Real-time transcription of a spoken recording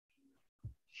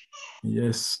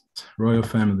Yes, royal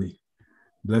family.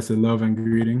 Blessed love and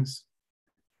greetings.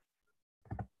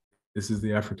 This is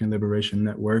the African Liberation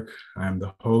Network. I am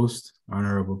the host,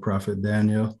 Honorable Prophet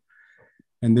Daniel.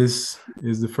 And this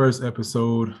is the first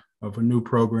episode of a new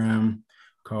program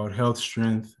called Health,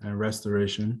 Strength, and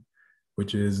Restoration,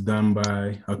 which is done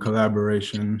by a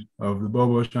collaboration of the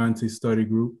Bobo Shanti Study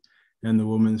Group and the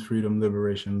Women's Freedom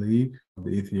Liberation League of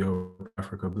the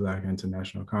Ethiopia-Africa Black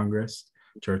International Congress,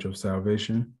 Church of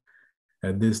Salvation.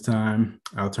 At this time,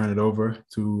 I'll turn it over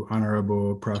to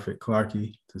Honorable Prophet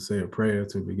Clarkey to say a prayer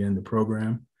to begin the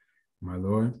program. My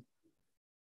Lord.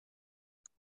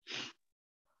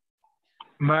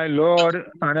 My Lord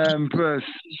and Empress,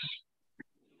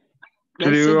 to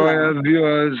the royal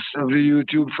viewers of the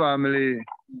YouTube family,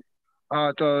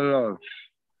 heart of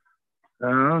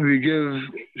love. We give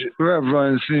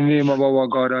reverence in the name of our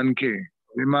God and King.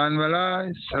 Emmanuel,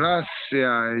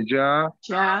 Selassie, Jah,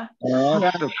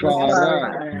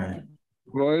 Rastafari.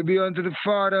 Glory be unto the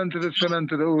Father, unto the Son,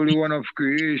 unto the Holy One of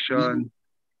creation,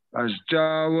 as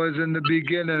Jah was in the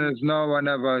beginning, as now and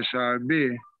ever shall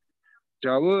be.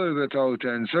 Jah will without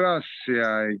end.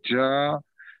 Selassie, Jah,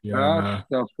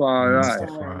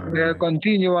 Rastafari. They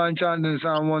continue on chanting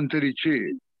Psalm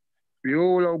 133.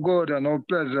 Behold how good and how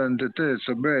pleasant it is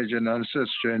for brethren and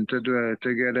sisters to dwell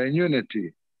together in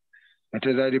unity. It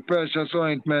is like the precious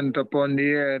ointment upon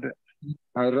the head,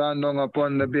 and ran down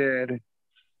upon the beard.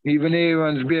 Even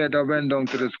Aaron's beard that went down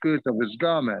to the skirt of his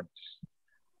garments,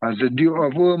 as the dew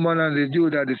of woman and the dew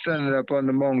that descended upon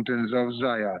the mountains of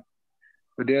Zion.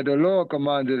 For there the Lord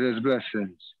commanded his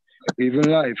blessings, even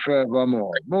life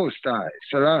forevermore. Most High,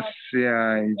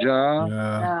 Selassie, Jah,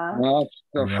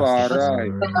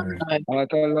 Rastafari.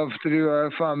 Heart of love to the royal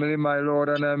family, my Lord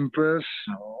and Empress,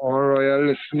 all royal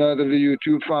listeners of the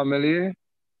YouTube family.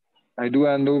 I do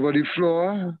hand over the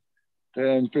floor to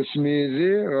Empress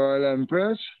Maisie, Royal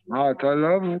Empress, heart of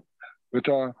love, with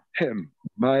him,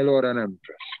 my Lord and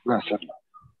Empress. Blessed.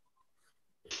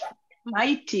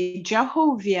 Mighty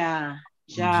Jehovah,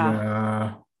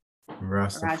 Jah,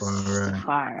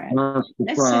 Rastafari.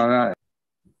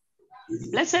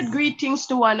 Blessed greetings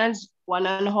to one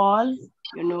and all,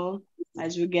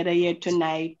 as we gather here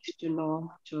tonight,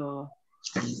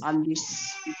 on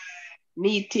this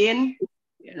meeting,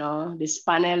 this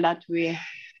panel that we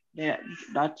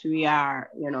are,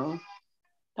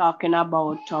 talking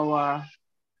about our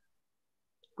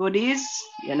goodies,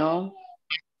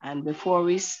 and before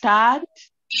we start,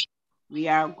 we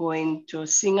are going to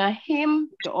sing a hymn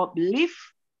to uplift,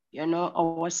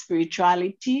 our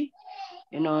spirituality,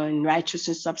 in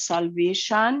righteousness of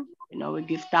salvation. We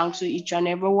give thanks to each and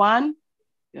every one,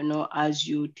 as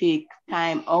you take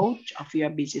time out of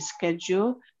your busy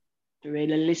schedule to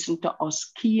really listen to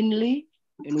us keenly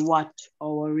in what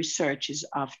our researchers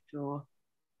have to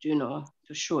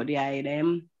show the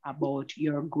item about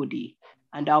your goodie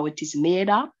and how it is made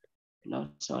up.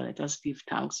 So let us give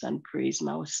thanks and praise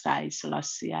Most High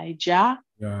Selassie Jah.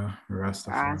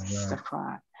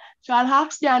 Rastafari. So I'll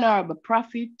ask the Honorable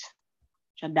Prophet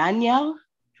Daniel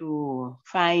to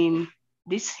find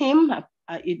this hymn.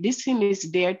 This hymn is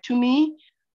dear to me,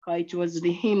 because it was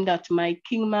the hymn that my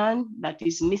Kingman that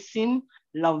is missing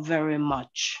love very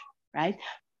much, right?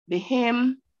 The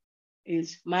hymn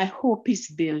is "My Hope is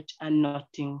Built and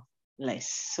Nothing Less."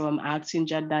 So I'm asking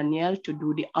Jah Daniel to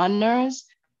do the honors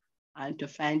and to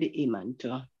find the hymn and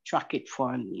to track it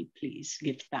for me, please.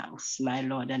 Give thanks, my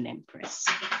Lord and Empress.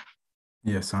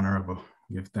 Yes, Honorable.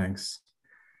 Give thanks.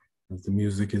 As the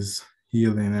music is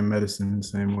healing and medicine in the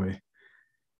same way.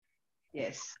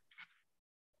 Yes.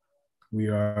 We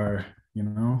are,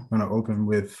 going to open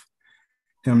with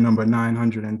hymn number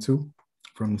 902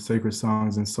 from the Sacred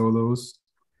Songs and Solos.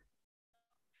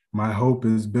 My hope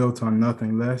is built on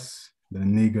nothing less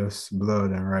than Negus,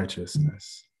 blood, and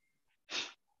righteousness.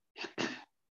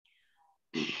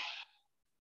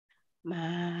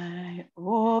 My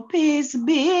hope is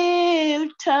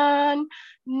built on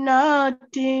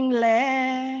nothing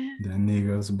less than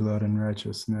Negus, blood, and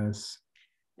righteousness.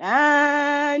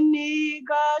 And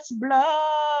Negus,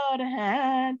 blood,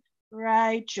 and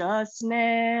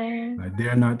righteousness. I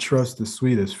dare not trust the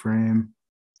sweetest frame.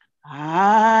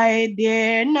 I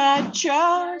dare not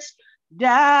trust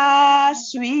the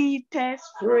sweetest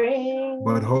frame.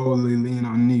 But wholly lean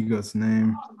on Negus'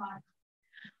 name.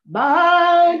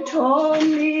 But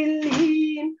only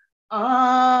lean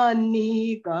on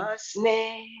Negus'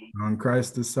 name. On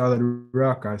Christ the solid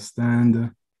rock I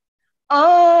stand.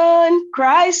 On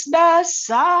Christ the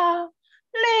solid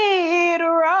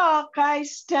rock I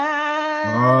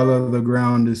stand. All of the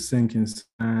ground is sinking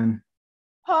sand.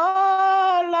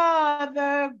 All of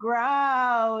the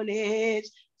ground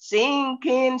is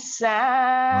sinking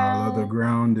sand. All other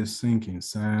ground is sinking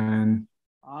sand.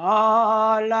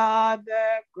 All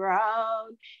other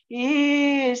ground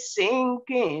is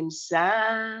sinking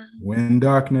sand. When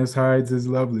darkness hides his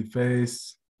lovely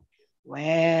face,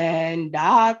 when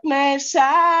darkness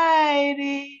hides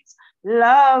his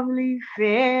lovely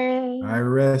face, I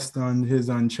rest on his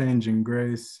unchanging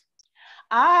grace.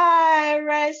 I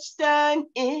rest on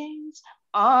his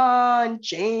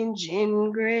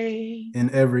unchanging grace. In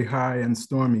every high and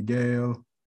stormy gale,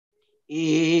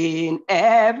 in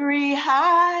every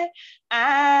high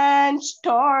and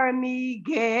stormy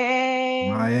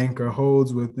gale, my anchor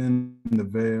holds within the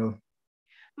veil.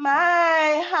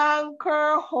 my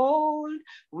anchor hold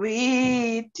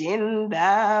within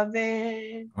the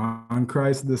veil. On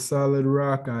Christ the solid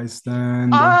rock I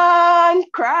stand. On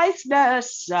Christ the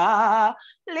solid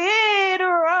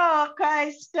rock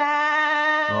I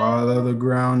stand. All other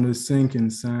ground is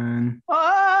sinking sand.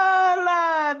 All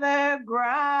other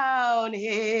ground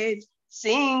is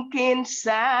sinking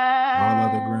sand. All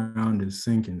other ground is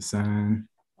sinking sand.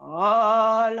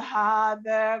 All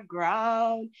other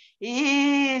ground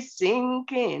is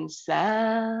sinking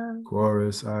sand.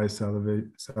 Chorus, I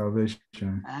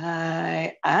salvation.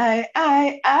 I, I,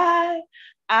 I, I,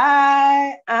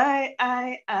 I, I,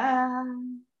 I, I.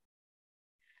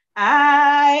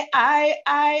 I, I,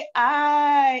 I,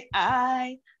 I,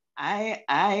 I, I,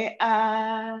 I,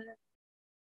 I.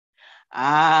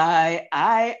 I,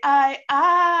 I, I,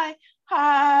 I,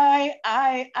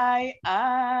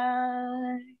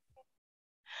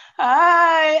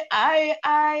 I,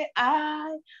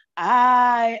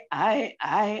 I, I,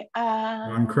 I.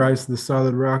 I. On Christ the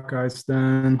solid rock I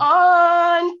stand.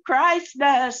 On Christ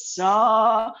the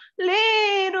solid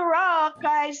rock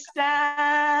I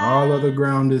stand. All other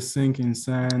ground is sinking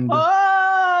sand.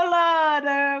 All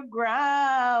other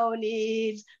ground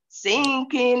is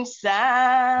sinking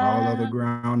sand. All other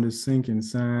ground is sinking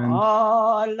sand.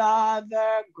 All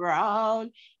other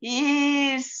ground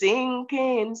is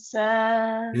sinking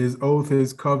sand. His oath,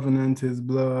 his covenant, his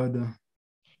blood.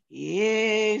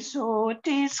 His oath,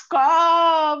 his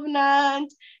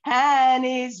covenant, and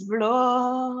his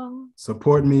blood.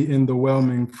 Support me in the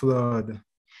whelming flood.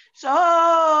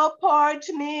 Support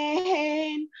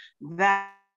me in the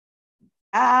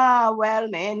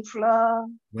whelming flood.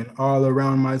 When all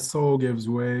around my soul gives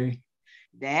way,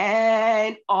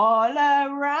 then all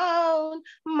around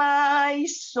my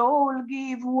soul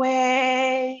give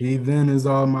way. he then is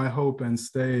all my hope and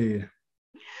stay.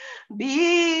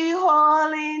 Be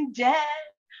all in death,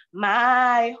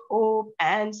 my hope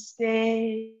and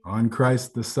stay. On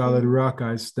Christ the solid rock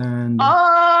I stand.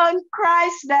 On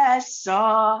Christ the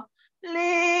solid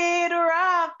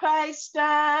rock I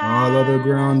stand. All other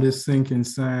ground is sinking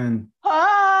sand.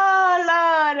 All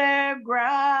other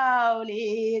ground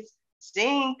is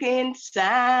sinking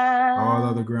sand. All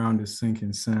other ground is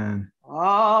sinking sand.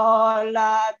 All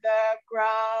other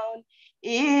ground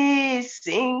is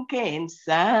sinking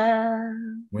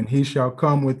sand. When he shall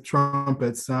come with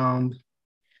trumpet sound,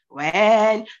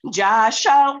 when Jah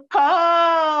shall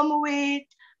come with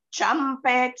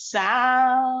trumpet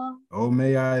sound, oh,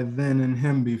 may I then in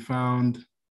him be found.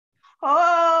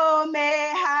 oh,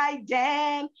 may I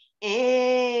then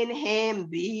in him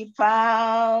be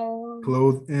found.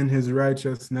 Clothed in his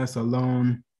righteousness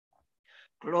alone.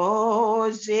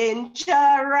 Clothed in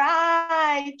Jah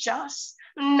righteousness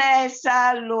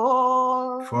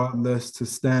alone. Faultless to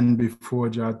stand before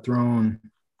Jah throne.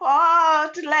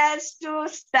 Faultless to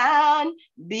stand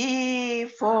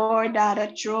before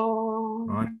that throne.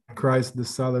 On Christ the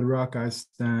solid rock I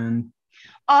stand.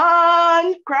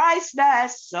 On Christ the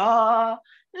solid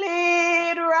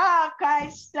rock I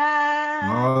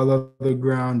stand. All of the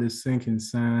ground is sinking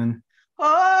sand.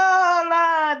 All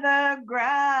other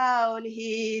ground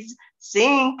is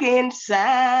sinking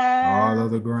sand. All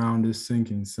of the ground is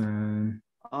sinking sand.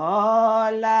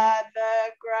 All other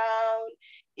ground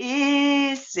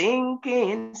is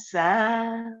sinking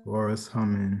sand. Chorus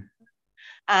humming.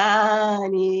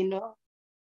 And in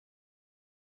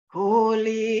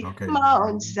holy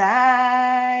Mount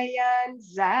Zion,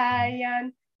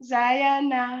 Zion,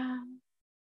 Zion,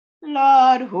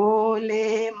 Lord,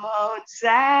 holy Mount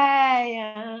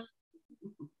Zion,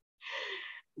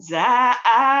 Zion,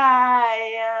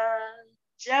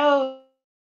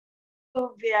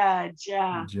 Jehovah,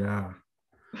 Jah.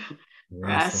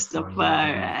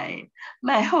 Rastafari.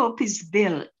 My hope is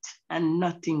built on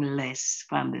nothing less,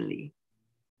 family,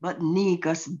 but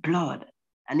Negus' blood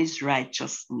and his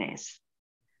righteousness.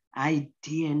 I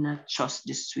dare not trust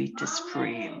the sweetest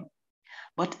frame,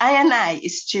 but I and I,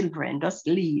 his children, does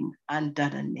lean on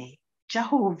that name.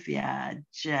 Jehovah,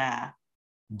 Jah.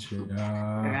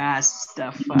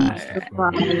 Rastafari.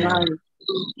 Rastafari.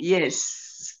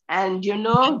 Yes. And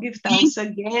give thanks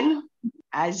again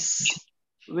as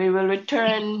we will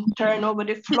turn over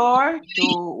the floor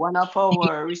to one of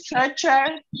our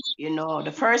researchers,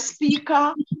 the first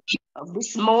speaker of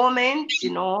this moment,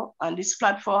 on this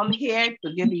platform here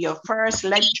to give you your first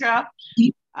lecture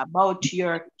about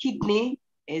your kidney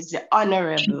is the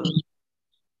Honorable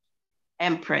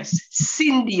Empress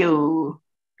Cindy.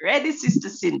 Ready, Sister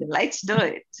Cindy? Let's do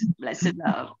it. Blessed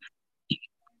love.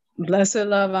 Blessed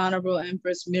love, Honorable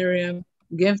Empress Miriam.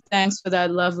 Give thanks for that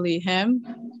lovely hymn.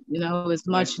 It's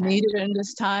much needed in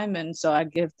this time, and so I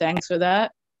give thanks for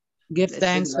that. Give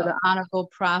thanks for the Honorable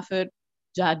Prophet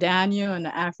Jah Daniel and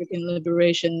the African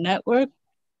Liberation Network,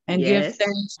 and give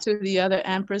thanks to the other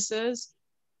empresses,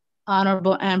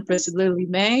 Honorable Empress Lily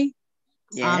May,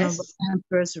 Honorable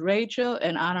Empress Rachel,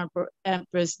 and Honorable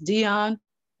Empress Dion,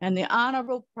 and the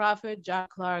Honorable Prophet Jah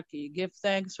Clarke. Give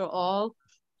thanks for all.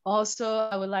 Also,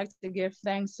 I would like to give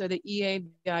thanks to the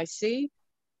EABIC,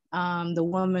 the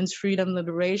Women's Freedom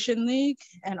Liberation League,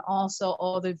 and also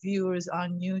all the viewers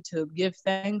on YouTube. Give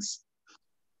thanks.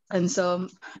 And so,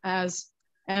 as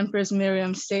Empress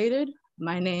Miriam stated,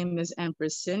 my name is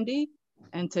Empress Cindy,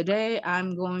 and today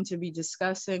I'm going to be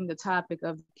discussing the topic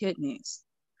of kidneys.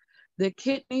 The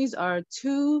kidneys are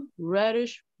two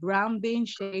reddish brown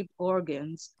bean-shaped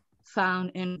organs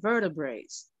found in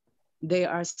vertebrates. They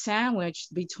are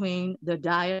sandwiched between the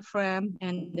diaphragm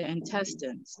and the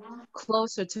intestines,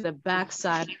 closer to the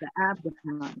backside of the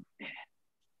abdomen.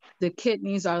 The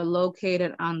kidneys are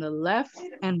located on the left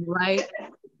and right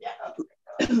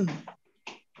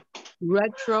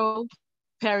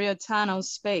retroperitoneal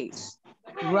space,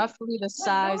 roughly the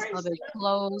size of a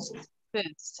closed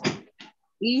fist.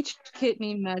 Each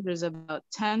kidney measures about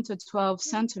 10 to 12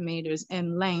 centimeters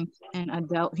in length in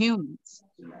adult humans.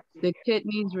 The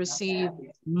kidneys receive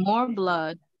more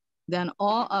blood than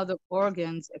all other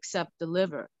organs except the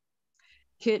liver.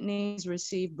 Kidneys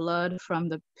receive blood from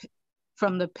the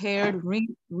paired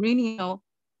renal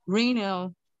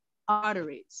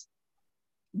arteries.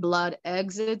 Blood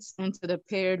exits into the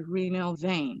paired renal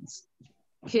veins.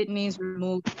 Kidneys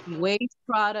remove waste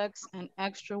products and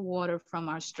extra water from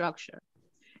our structure.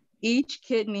 Each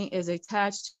kidney is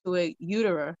attached to a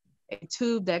ureter, a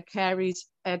tube that carries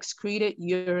excreted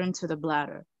urine to the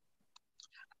bladder.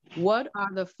 What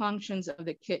are the functions of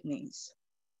the kidneys?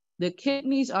 The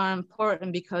kidneys are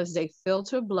important because they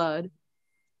filter blood,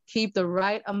 keep the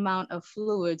right amount of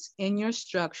fluids in your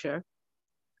structure,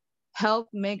 help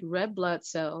make red blood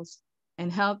cells,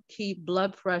 and help keep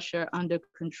blood pressure under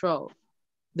control.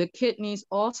 The kidneys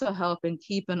also help in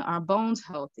keeping our bones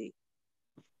healthy.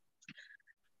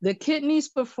 The kidneys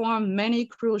perform many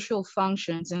crucial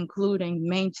functions, including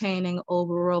maintaining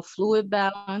overall fluid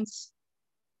balance,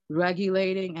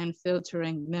 regulating and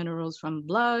filtering minerals from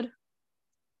blood,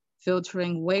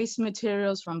 filtering waste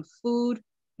materials from food,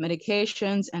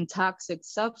 medications, and toxic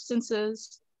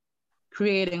substances,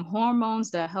 creating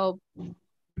hormones that help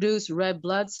produce red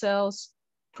blood cells,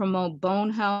 promote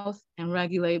bone health, and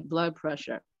regulate blood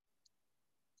pressure.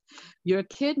 Your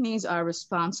kidneys are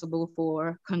responsible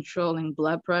for controlling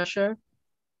blood pressure,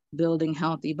 building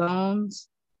healthy bones,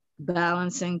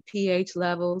 balancing pH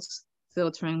levels,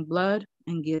 filtering blood,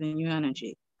 and giving you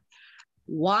energy.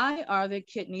 Why are the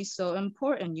kidneys so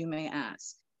important, you may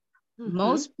ask?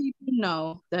 Most people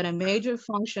know that a major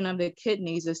function of the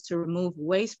kidneys is to remove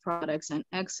waste products and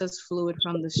excess fluid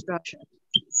from the structure.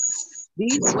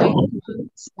 These waste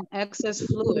products and excess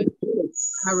fluid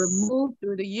are removed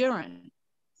through the urine.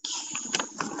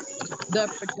 The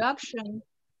production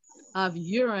of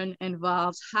urine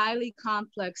involves highly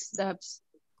complex steps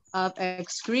of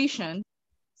excretion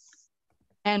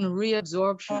and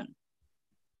reabsorption.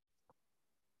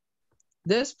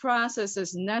 This process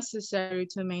is necessary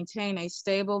to maintain a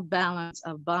stable balance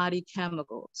of body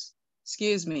chemicals.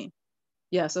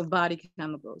 Of body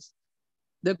chemicals.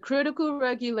 The critical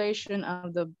regulation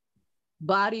of the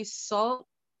body's salt,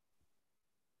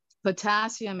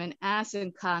 potassium, and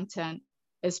acid content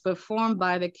is performed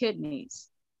by the kidneys.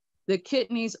 The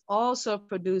kidneys also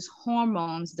produce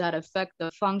hormones that affect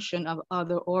the function of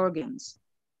other organs.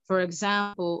 For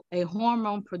example, a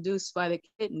hormone produced by the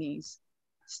kidneys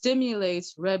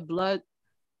stimulates red blood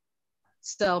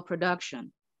cell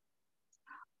production.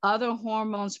 Other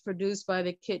hormones produced by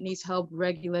the kidneys help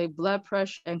regulate blood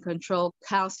pressure and control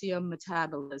calcium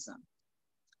metabolism.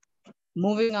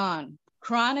 Moving on,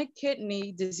 chronic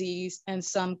kidney disease and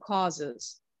some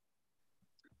causes.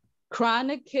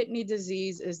 Chronic kidney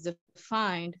disease is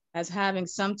defined as having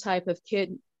some type of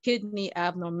kidney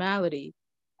abnormality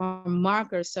or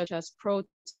markers such as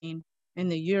protein in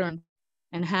the urine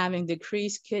and having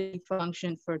decreased kidney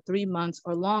function for 3 months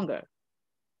or longer.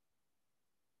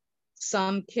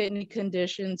 Some kidney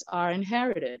conditions are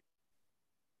inherited,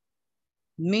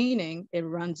 meaning it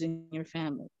runs in your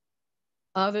family.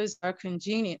 Others are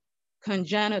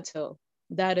congenital,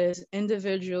 that is,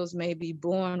 individuals may be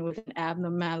born with an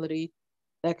abnormality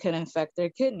that can affect their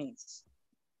kidneys.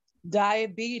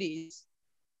 Diabetes,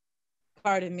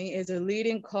 is a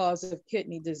leading cause of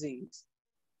kidney disease.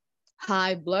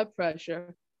 High blood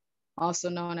pressure, also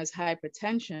known as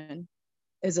hypertension,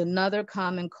 is another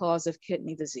common cause of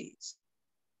kidney disease.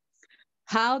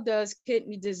 How does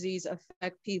kidney disease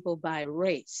affect people by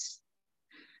race?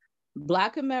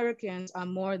 Black Americans are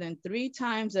more than 3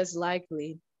 times as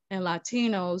likely, and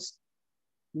Latinos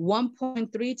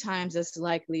 1.3 times as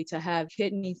likely to have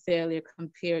kidney failure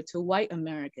compared to white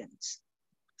Americans.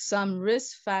 Some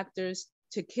risk factors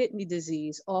to kidney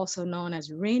disease, also known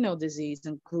as renal disease,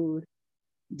 include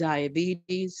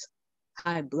diabetes,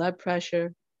 high blood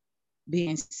pressure,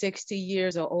 being 60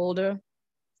 years or older,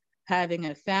 having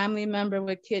a family member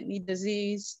with kidney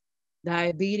disease,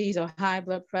 diabetes, or high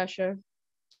blood pressure.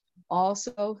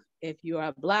 Also, if you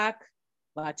are Black,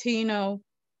 Latino,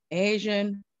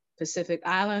 Asian, Pacific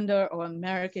Islander, or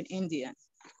American Indian.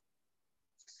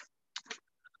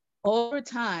 Over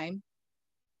time,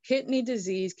 kidney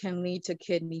disease can lead to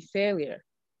kidney failure.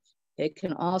 It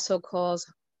can also cause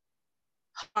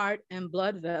heart and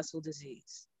blood vessel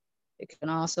disease. It can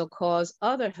also cause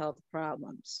other health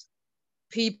problems.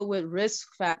 People with risk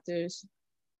factors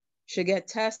should get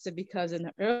tested because in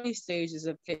the early stages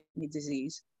of kidney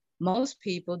disease, most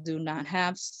people do not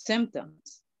have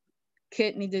symptoms.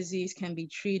 Kidney disease can be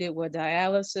treated with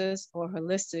dialysis or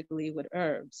holistically with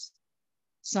herbs.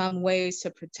 Some ways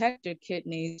to protect your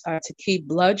kidneys are to keep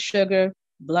blood sugar,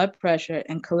 blood pressure,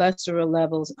 and cholesterol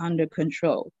levels under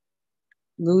control.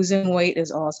 Losing weight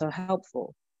is also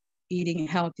helpful. Eating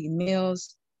healthy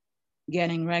meals,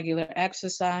 getting regular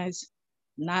exercise,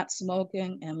 not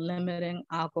smoking, and limiting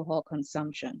alcohol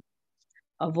consumption.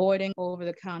 Avoiding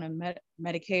over-the-counter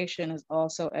medication is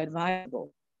also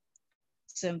advisable.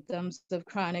 Symptoms of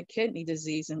chronic kidney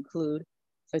disease include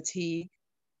fatigue,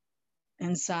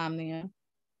 insomnia,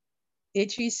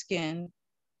 itchy skin,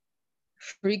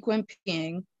 frequent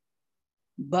peeing,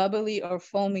 bubbly or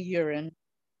foamy urine,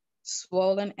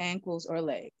 swollen ankles or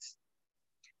legs.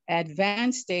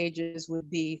 Advanced stages would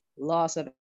be loss of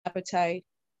appetite,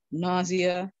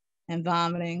 nausea and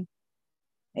vomiting,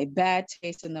 a bad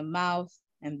taste in the mouth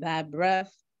and bad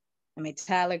breath, a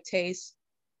metallic taste,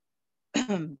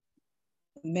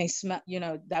 may smell, you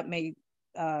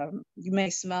may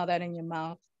smell that in your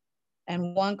mouth,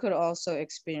 and one could also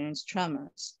experience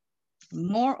tremors.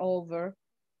 Moreover,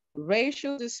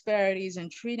 racial disparities in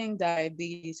treating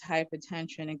diabetes,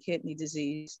 hypertension, and kidney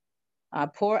disease,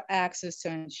 poor access to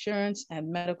insurance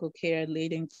and medical care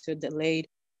leading to delayed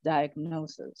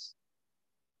diagnosis.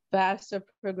 Faster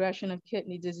progression of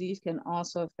kidney disease can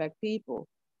also affect people.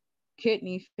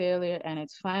 Kidney failure and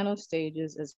its final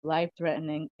stages is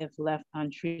life-threatening if left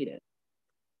untreated.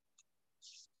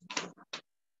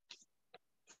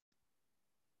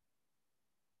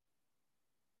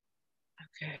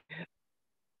 Okay.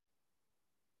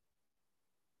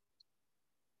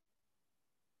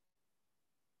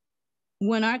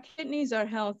 When our kidneys are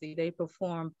healthy, they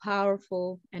perform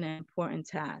powerful and important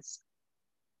tasks.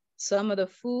 Some of the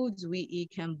foods we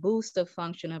eat can boost the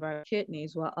function of our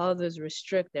kidneys while others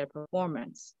restrict their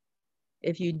performance.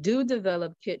 If you do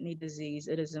develop kidney disease,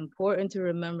 it is important to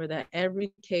remember that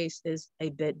every case is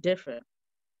a bit different.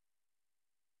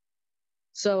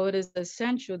 So it is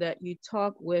essential that you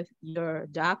talk with your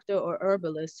doctor or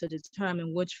herbalist to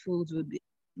determine which foods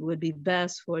would be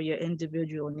best for your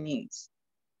individual needs.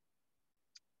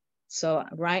 So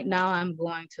right now I'm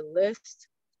going to list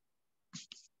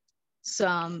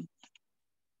some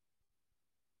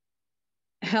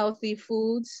healthy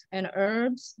foods and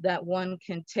herbs that one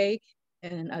can take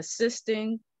in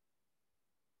assisting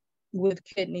with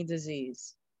kidney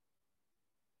disease.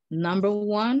 Number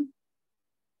 1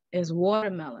 is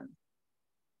watermelon.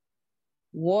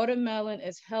 Watermelon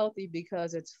is healthy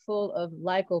because it's full of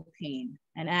lycopene,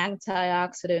 an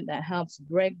antioxidant that helps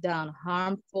break down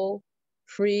harmful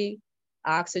free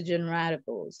oxygen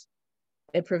radicals.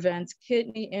 It prevents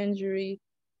kidney injury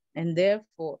and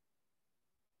therefore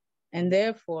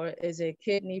is a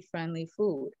kidney-friendly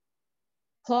food.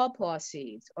 Pawpaw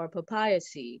seeds or papaya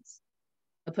seeds.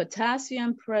 The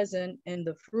potassium present in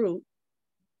the fruit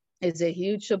is a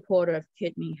huge supporter of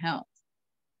kidney health.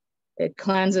 It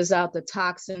cleanses out the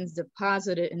toxins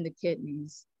deposited in the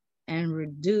kidneys and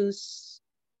reduce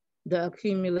the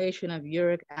accumulation of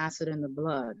uric acid in the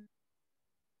blood.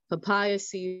 Papaya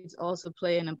seeds also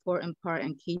play an important part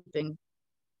in keeping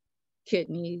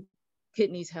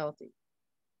kidneys healthy.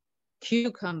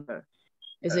 Cucumber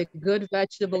is a good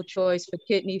vegetable choice for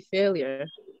kidney failure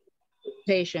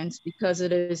patients because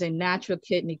it is a natural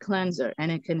kidney cleanser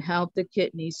and it can help the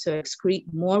kidneys to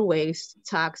excrete more waste,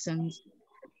 toxins,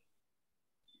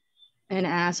 and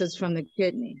acids from the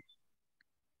kidney.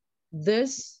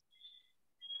 This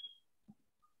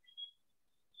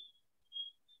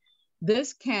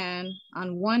can,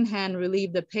 on one hand,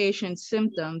 relieve the patient's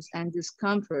symptoms and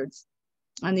discomforts.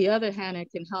 On the other hand,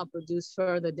 it can help reduce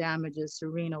further damages to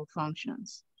renal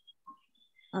functions.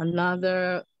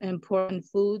 Another important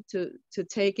food to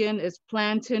take in is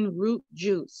plantain root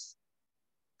juice.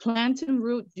 Plantain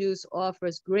root juice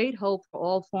offers great hope for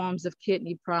all forms of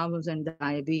kidney problems and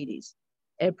diabetes.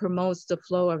 It promotes the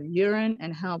flow of urine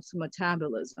and helps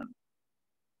metabolism.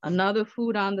 Another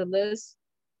food on the list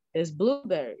is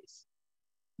blueberries.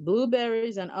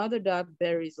 Blueberries and other dark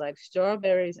berries like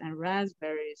strawberries and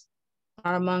raspberries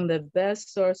are among the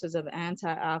best sources of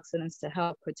antioxidants to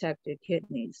help protect your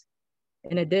kidneys.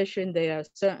 In addition, they are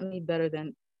certainly better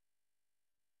than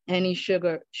any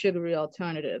sugary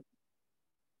alternative.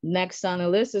 Next on the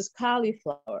list is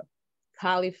cauliflower.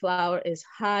 Cauliflower is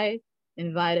high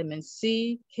in vitamin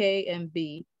C, K, and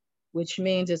B, which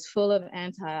means it's full of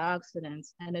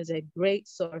antioxidants and is a great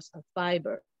source of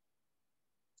fiber.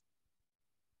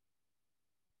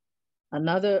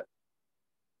 Another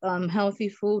healthy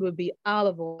food would be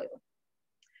olive oil.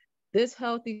 This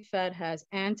healthy fat has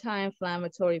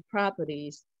anti-inflammatory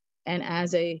properties, and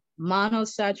as a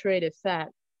monosaturated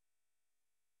fat,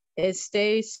 it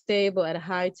stays stable at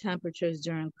high temperatures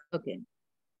during cooking.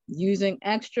 Using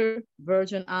extra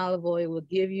virgin olive oil will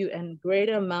give you a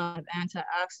greater amount of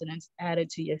antioxidants added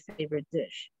to your favorite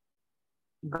dish.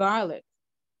 Garlic.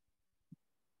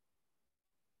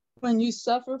 When you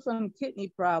suffer from kidney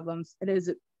problems, it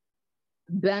is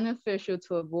beneficial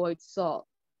to avoid salt.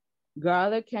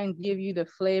 Garlic can give you the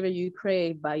flavor you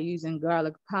crave by using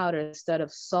garlic powder instead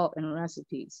of salt in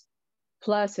recipes.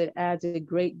 Plus, it adds a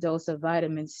great dose of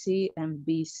vitamin C and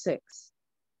B6.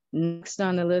 Next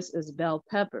on the list is bell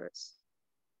peppers.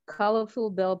 Colorful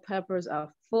bell peppers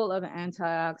are full of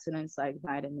antioxidants like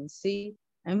vitamin C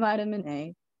and vitamin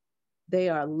A. They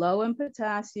are low in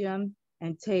potassium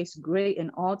and taste great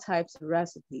in all types of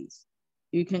recipes.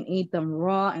 You can eat them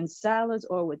raw in salads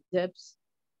or with dips,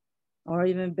 or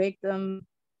even bake them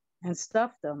and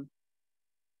stuff them.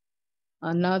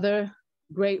 Another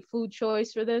great food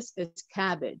choice for this is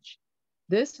cabbage.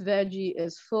 This veggie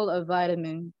is full of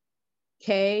vitamin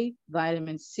K,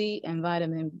 vitamin C, and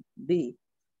vitamin B,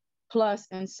 plus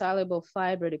insoluble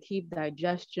fiber to keep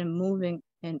digestion moving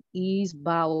and ease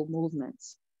bowel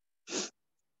movements.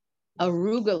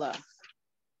 Arugula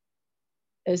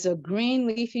is a green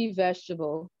leafy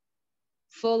vegetable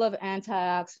full of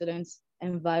antioxidants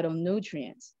and vital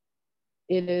nutrients.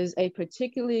 It is a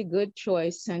particularly good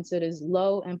choice since it is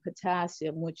low in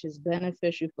potassium, which is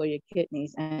beneficial for your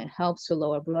kidneys, and it helps to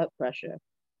lower blood pressure.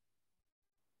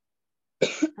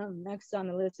 Next on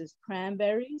the list is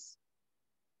cranberries,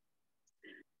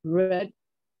 red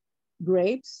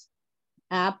grapes,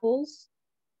 apples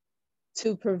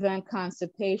to prevent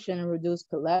constipation and reduce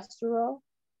cholesterol.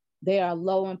 They are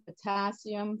low in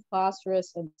potassium,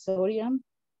 phosphorus, and sodium.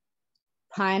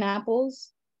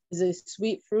 Pineapples is a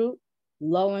sweet fruit,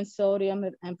 low in sodium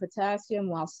and potassium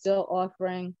while still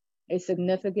offering a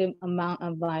significant amount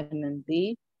of vitamin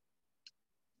B.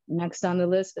 Next on the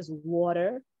list is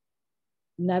water.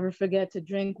 Never forget to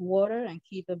drink water and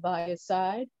keep it by your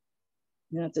side.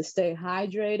 You know, to stay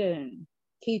hydrated and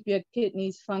keep your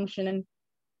kidneys functioning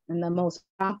in the most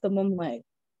optimum way.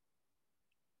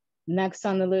 Next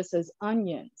on the list is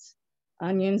onions.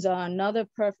 Onions are another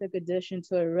perfect addition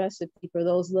to a recipe for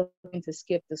those looking to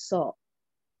skip the salt.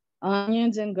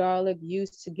 Onions and garlic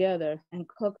used together and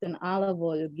cooked in olive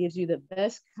oil gives you the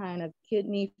best kind of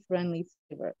kidney-friendly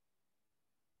flavor.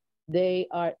 They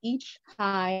are each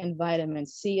high in vitamin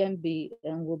C and B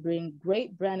and will bring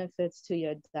great benefits to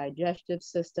your digestive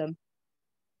system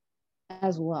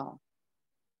as well.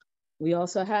 We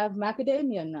also have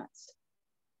macadamia nuts.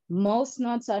 Most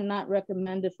nuts are not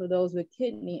recommended for those with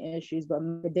kidney issues, but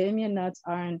macadamia nuts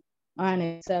are an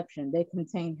exception. They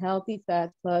contain healthy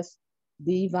fats plus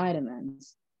B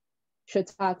vitamins.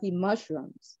 Shiitake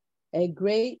mushrooms, a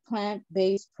great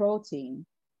plant-based protein.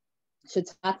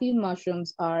 Shiitake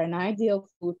mushrooms are an ideal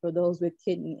food for those with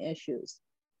kidney issues.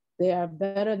 They are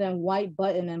better than white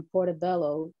button and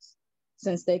portobello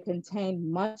since they contain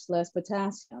much less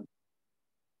potassium.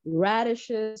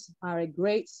 Radishes are a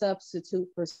great substitute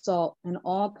for salt in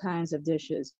all kinds of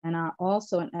dishes and are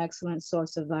also an excellent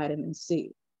source of vitamin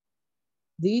C.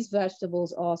 These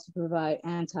vegetables also provide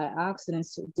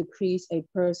antioxidants to decrease a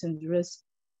person's risk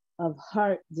of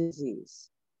heart disease.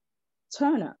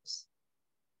 Turnips.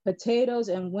 Potatoes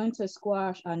and winter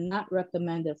squash are not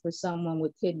recommended for someone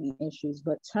with kidney issues,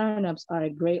 but turnips are a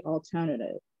great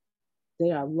alternative. They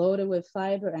are loaded with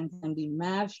fiber and can be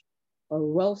mashed or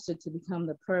roasted to become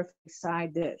the perfect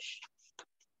side dish.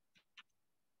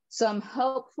 Some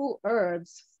helpful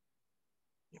herbs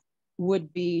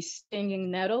would be stinging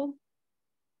nettle,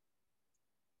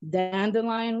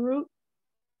 dandelion root,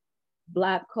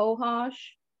 black cohosh,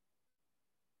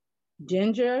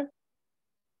 ginger,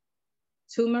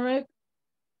 turmeric,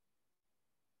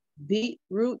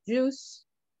 beetroot juice,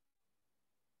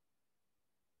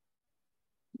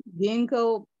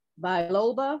 ginkgo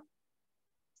biloba,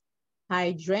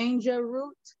 hydrangea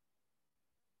root,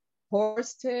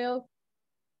 horsetail,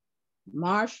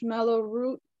 marshmallow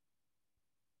root,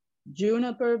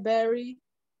 juniper berry,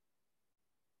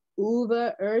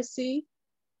 uva ursi,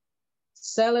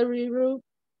 celery root,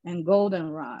 and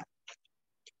goldenrod.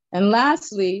 And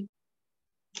lastly,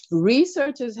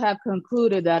 researchers have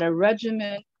concluded that a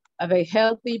regimen of a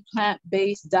healthy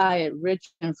plant-based diet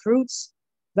rich in fruits,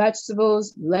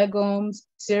 vegetables, legumes,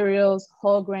 cereals,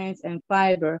 whole grains, and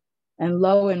fiber, and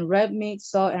low in red meat,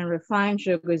 salt, and refined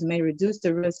sugars may reduce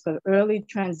the risk of early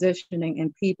transitioning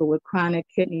in people with chronic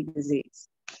kidney disease.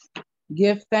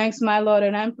 Give thanks, my Lord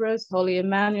and Empress, Holy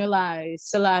Emmanuel I,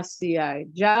 Selassie I,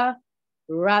 Jah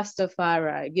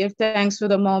Rastafari. Give thanks for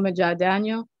the moment, Jah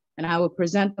Daniel, and I will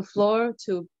present the floor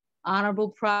to Honorable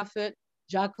Prophet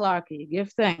Jah Clarkey.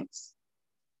 Give thanks.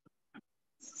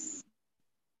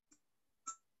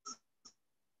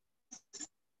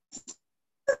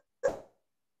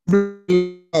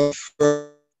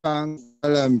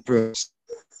 Empress.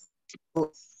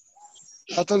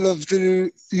 I love to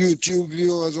the YouTube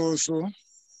viewers also,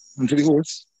 and to the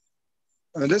hosts.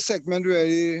 This segment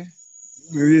really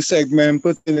segment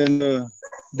putting in the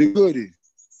goodie.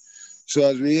 So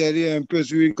as we hear the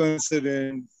Empress, we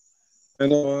considering,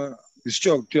 the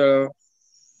structural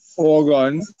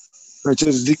organ, which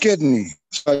is the kidney.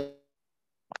 So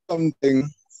something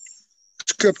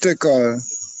skeptical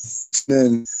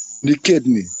in the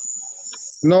kidney.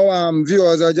 Now,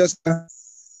 viewers are just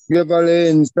give a little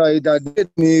insight that the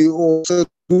kidney also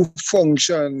do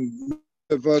function.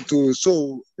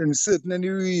 So in certain any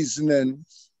reasoning,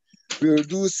 we'll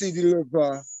do see the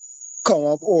liver come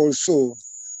up also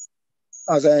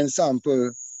as an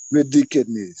example with the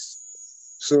kidneys.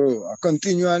 So I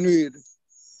continue and read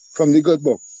from the good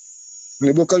book, in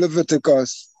the book of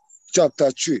Leviticus,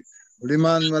 chapter 3. The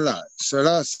man Malai,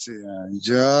 Selassie, and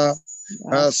Jah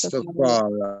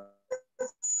Rastafari.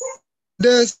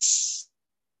 This,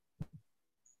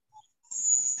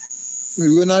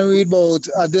 we're going to read about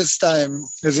at this time,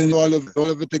 as in all of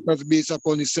Leviticus based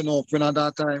upon the sin offering at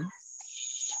that time,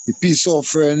 the peace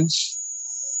offerings,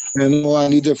 and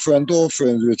the different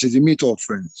offerings, which is the meat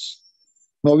offerings.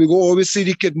 Now we go always see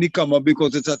the kidney come up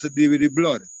because it has to do with the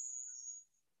blood.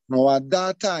 Now at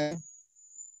that time,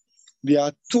 the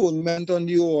atonement on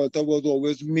the altar was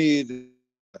always made.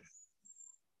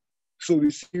 So we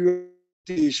see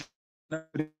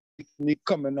the kidney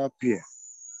coming up here.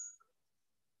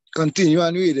 Continue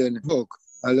and reading the book.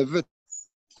 I love it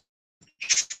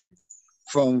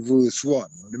from verse 1.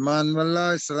 The man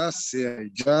Malai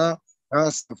Selassie Jah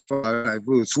Rastafari,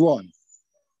 verse 1.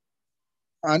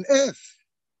 And if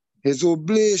his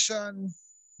oblation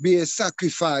be a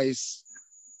sacrifice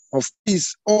of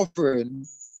peace offering,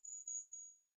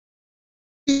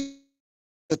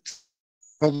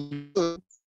 of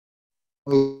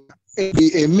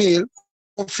a male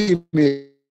or female,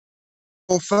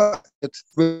 offer it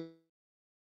for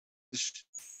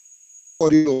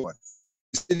the Lord.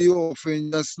 The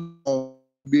offering does not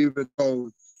be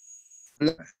without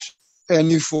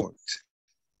any fault.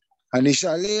 And he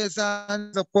shall lay his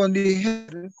hands upon the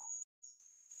head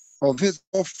of his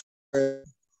offering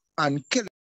and kill it.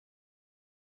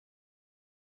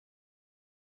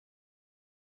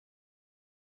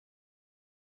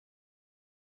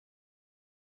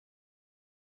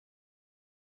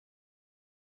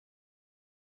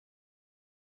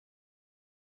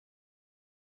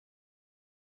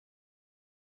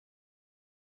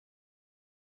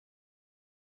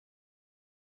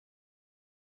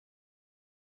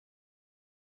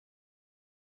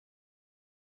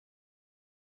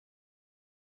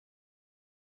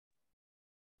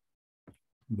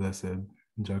 Blessed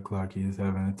Jah Clarkey is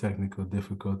having a technical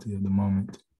difficulty at the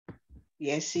moment.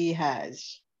 Yes, he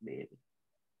has, baby.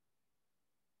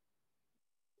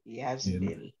 He has Yeah,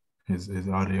 been. his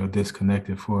audio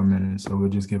disconnected for a minute, so we'll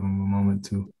just give him a moment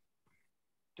to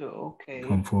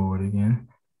come forward again.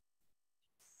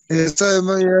 Yes,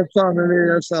 family,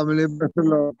 bless the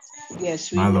Lord.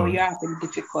 Yes, we My know Lord. you're having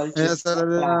difficulties. Yes,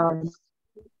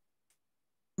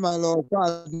 my Lord,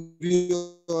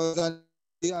 viewers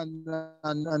and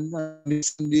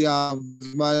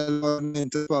my Lord,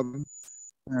 into problem.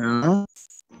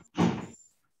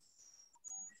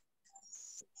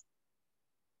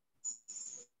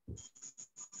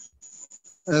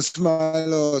 Yes, my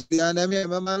Lord. Behind them here,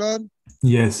 my Lord?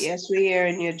 Yes. Yes, we're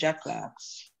hearing you, Jack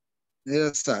Clarks.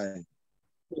 Yes, I.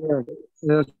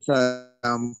 Yes, I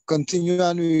am. Continue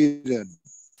on reading.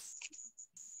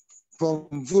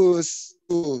 From verse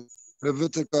 2,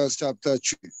 Leviticus chapter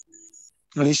 3.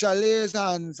 And he shall lay his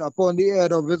hands upon the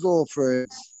head of his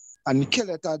offerings and kill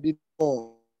it at the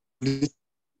door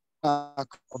of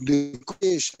the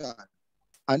congregation.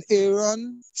 And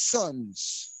Aaron's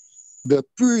sons, the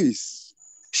priests,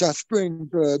 shall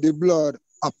sprinkle the blood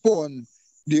upon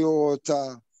the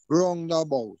altar round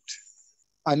about.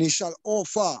 And he shall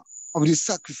offer of the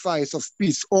sacrifice of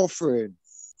peace offering,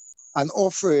 an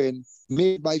offering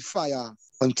made by fire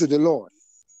unto the Lord.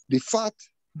 The fat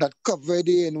that covered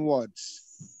the inwards,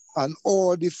 and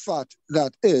all the fat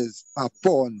that is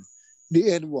upon the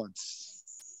inwards,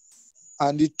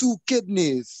 and the 2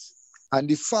 kidneys, and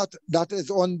the fat that is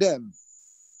on them,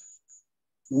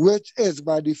 which is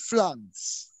by the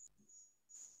flanks,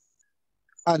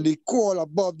 and the caul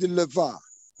above the liver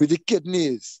with the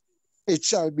kidneys, it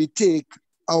shall be taken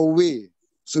away.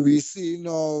 So we see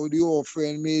now the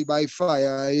offering made by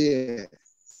fire here.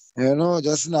 You know,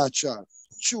 just natural.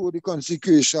 Through the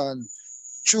consecration,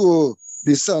 through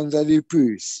the sons of the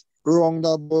priests, round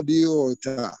about the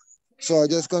altar. So I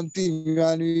just continue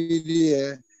and read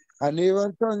here. And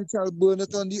Aaron's son shall burn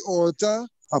it on the altar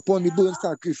upon the burnt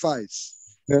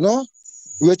sacrifice, you know,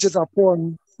 which is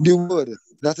upon the wood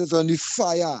that is on the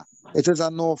fire. It is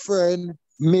an offering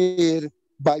made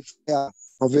by fire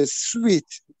of a sweet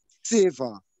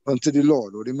savor unto the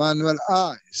Lord. O Emmanuel,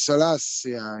 I,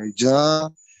 Selassie, Jah,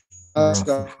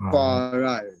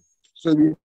 Rastafari. So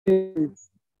we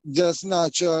just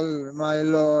natural, my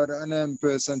Lord and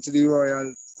Empress, and to the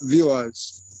royal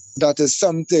viewers, that is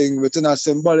something within a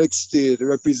symbolic state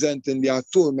representing the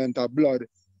atonement of blood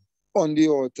on the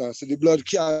altar. So the blood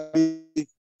can be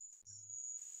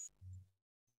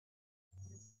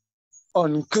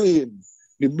unclean.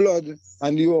 The blood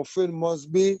and the offering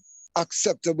must be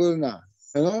acceptable now.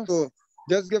 You know? So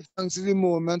just give thanks to the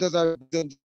moment as a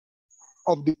representative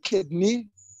of the kidney,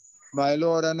 my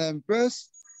Lord and Empress,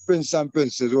 Prince and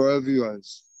Princess, royal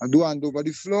viewers. I do hand over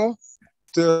the floor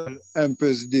to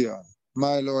Empress Dia,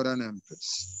 my Lord and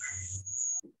Empress.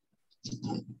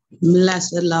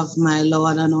 Blessed love, my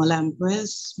Lord and all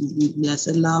Empress.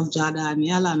 Blessed love, Jah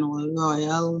Daniel and all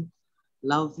royal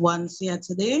loved ones here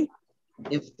today.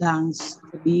 Give thanks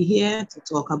to be here to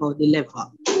talk about the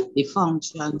liver, the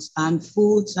functions and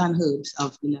foods and herbs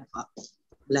of the liver.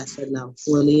 Blessed love,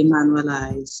 Holy Emmanuel,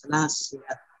 I, Selassie,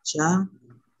 Jah,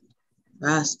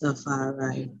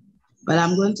 Rastafari. But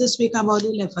I'm going to speak about the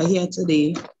liver here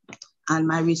today. And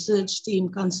my research team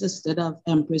consisted of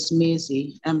Empress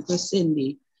Maisie, Empress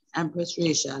Cindy, Empress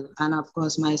Rachel, and of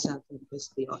course myself, Empress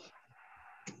Dion.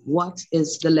 What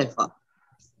is the liver?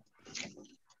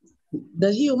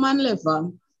 The human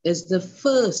liver is the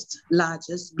first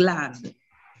largest gland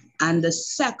and the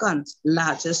second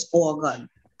largest organ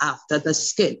after the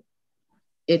skin.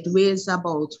 It weighs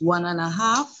about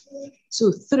 1.5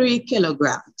 to 3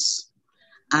 kilograms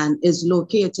and is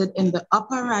located in the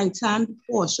upper right-hand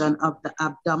portion of the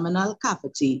abdominal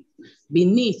cavity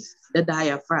beneath the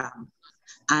diaphragm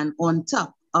and on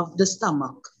top of the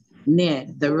stomach near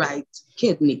the right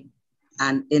kidney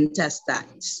and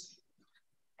intestines.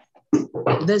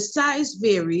 The size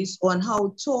varies on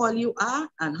how tall you are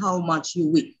and how much you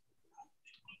weigh.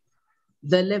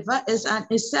 The liver is an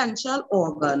essential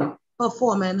organ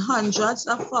performing hundreds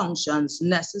of functions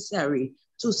necessary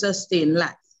to sustain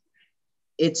life.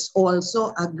 It's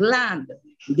also a gland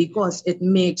because it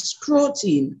makes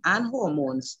protein and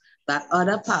hormones that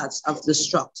other parts of the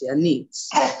structure needs.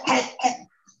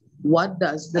 What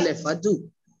does the liver do?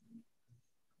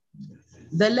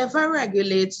 The liver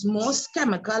regulates most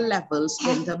chemical levels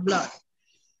in the blood,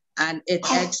 and it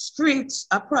excretes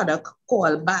a product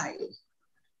called bile.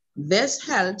 This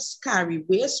helps carry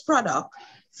waste product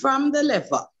from the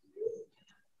liver.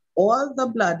 All the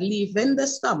blood leaving the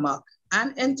stomach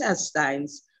and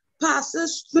intestines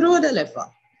passes through the liver.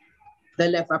 The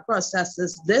liver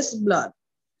processes this blood,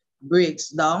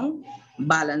 breaks down,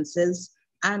 balances,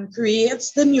 and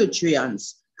creates the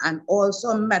nutrients and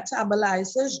also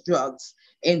metabolizes drugs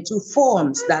into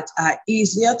forms that are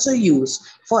easier to use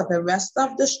for the rest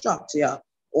of the structure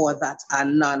or that are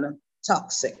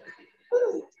non-toxic.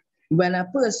 When a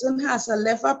person has a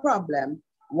liver problem,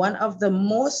 one of the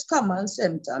most common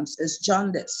symptoms is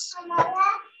jaundice.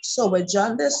 So with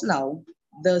jaundice now,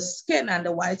 the skin and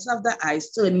the whites of the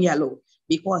eyes turn yellow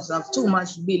because of too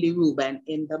much bilirubin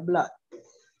in the blood.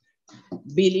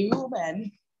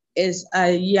 Bilirubin is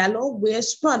a yellow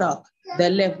waste product the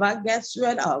liver gets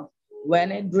rid of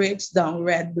when it breaks down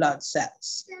red blood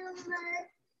cells.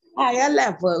 Higher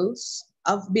levels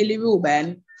of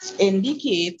bilirubin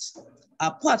indicate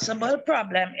a possible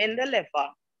problem in the liver.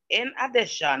 In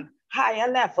addition,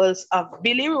 higher levels of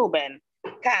bilirubin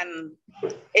can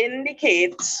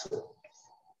indicate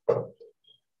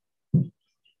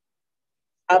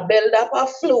a buildup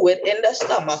of fluid in the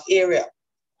stomach area,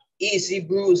 easy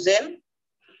bruising,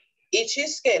 itchy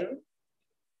skin,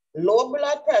 low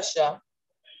blood pressure,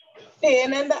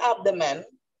 pain in the abdomen,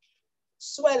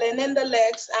 swelling in the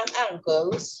legs and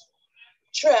ankles,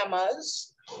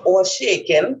 tremors or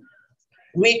shaking,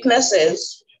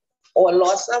 weaknesses or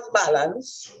loss of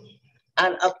balance,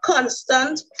 and a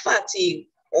constant fatigue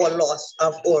or loss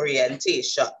of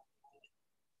orientation.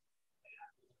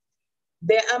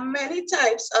 There are many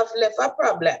types of liver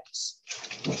problems,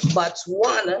 but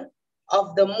one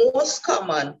of the most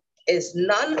common is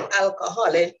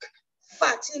non-alcoholic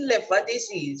fatty liver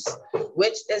disease,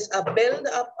 which is a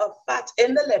buildup of fat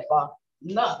in the liver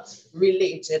not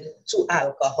related to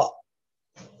alcohol.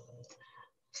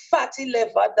 Fatty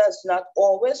liver does not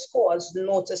always cause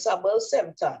noticeable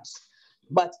symptoms,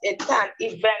 but it can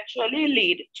eventually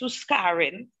lead to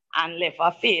scarring and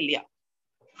liver failure.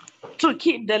 To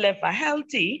keep the liver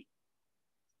healthy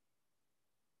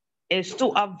is to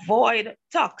avoid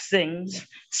toxins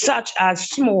such as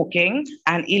smoking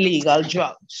and illegal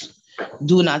drugs.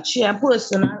 Do not share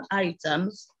personal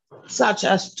items such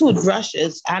as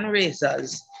toothbrushes and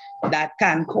razors that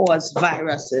can cause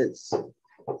viruses.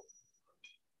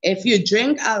 If you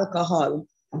drink alcohol,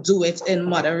 do it in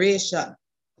moderation.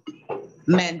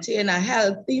 Maintain a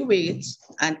healthy weight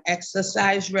and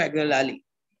exercise regularly.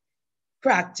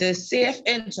 Practice safe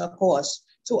intercourse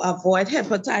to avoid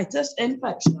hepatitis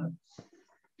infection.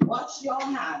 Wash your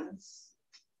hands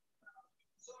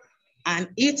and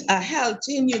eat a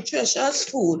healthy, nutritious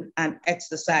food and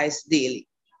exercise daily.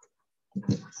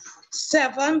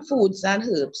 7 foods and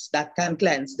herbs that can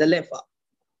cleanse the liver.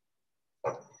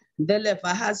 The liver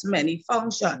has many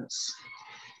functions.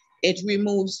 It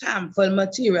removes harmful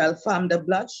material from the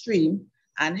bloodstream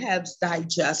and helps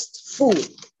digest food.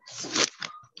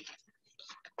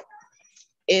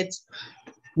 It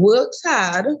works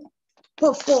hard,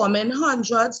 performing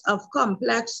hundreds of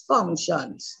complex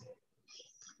functions,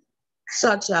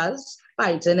 such as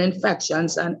fighting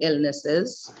infections and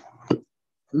illnesses,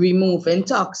 removing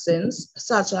toxins,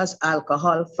 such as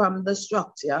alcohol from the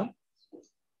structure,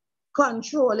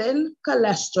 controlling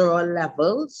cholesterol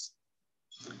levels,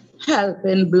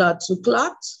 helping blood to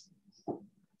clot,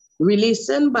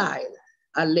 releasing bile,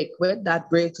 a liquid that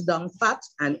breaks down fat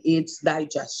and aids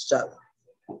digestion.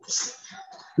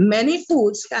 Many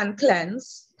foods can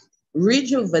cleanse,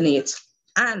 rejuvenate,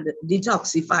 and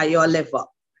detoxify your liver.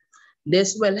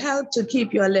 This will help to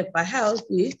keep your liver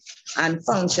healthy and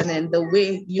functioning the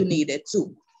way you need it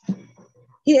to.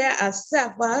 Here are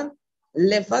 7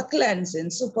 liver cleansing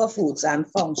superfoods and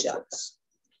functions.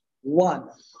 1,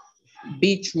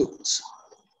 beetroot.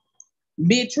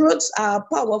 Beetroots are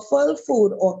powerful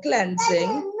food for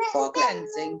cleansing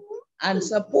and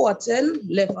supporting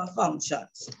liver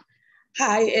functions.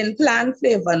 High in plant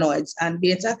flavonoids and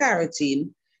beta-carotene,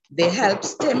 they help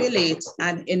stimulate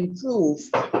and improve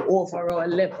overall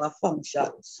liver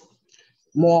functions.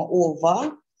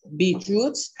 Moreover,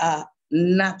 beetroots are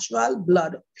natural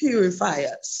blood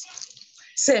purifiers.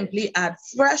 Simply add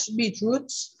fresh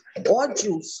beetroots or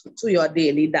juice to your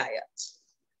daily diet.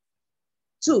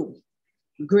 2,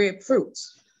 grapefruit.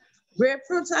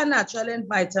 Grapefruits are natural in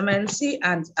vitamin C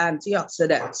and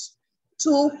antioxidants,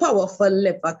 2 powerful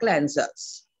liver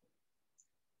cleansers.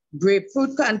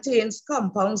 Grapefruit contains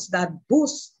compounds that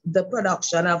boost the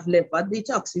production of liver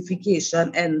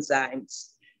detoxification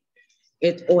enzymes.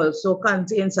 It also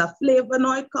contains a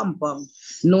flavonoid compound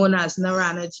known as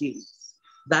naranagine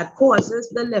that causes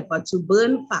the liver to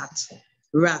burn fat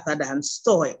rather than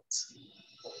store it.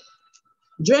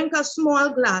 Drink a small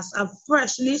glass of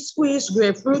freshly squeezed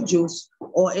grapefruit juice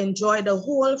or enjoy the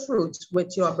whole fruit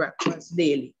with your breakfast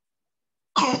daily.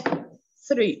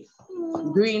 3,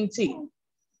 green tea.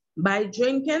 By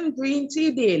drinking green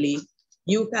tea daily,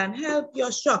 You can help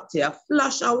your structure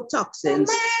flush out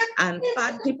toxins and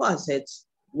fat deposits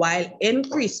while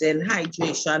increasing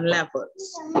hydration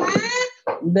levels.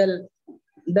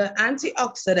 The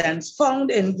antioxidants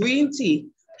found in green tea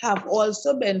have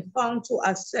also been found to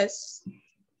assist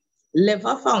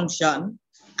liver function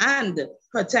and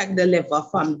protect the liver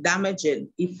from damaging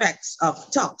effects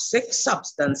of toxic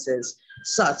substances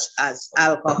such as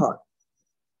alcohol.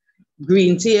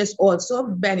 Green tea is also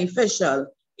beneficial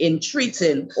in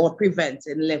treating or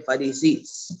preventing liver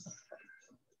disease.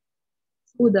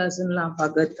 Who doesn't love a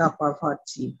good cup of hot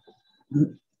tea?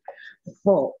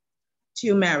 4,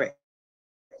 turmeric.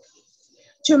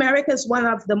 Turmeric is one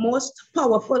of the most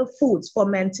powerful foods for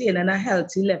maintaining a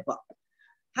healthy liver.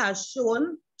 Has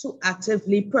shown to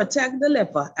actively protect the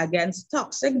liver against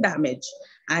toxic damage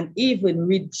and even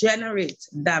regenerate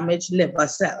damaged liver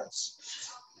cells.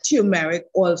 Turmeric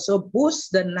also boosts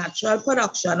the natural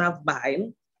production of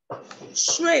bile,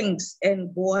 shrinks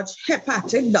engorged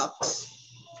hepatic ducts,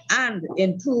 and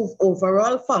improve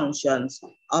overall functions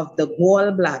of the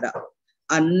gallbladder,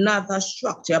 another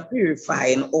structure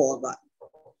purifying organ.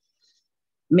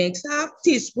 Mix half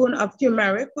teaspoon of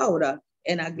turmeric powder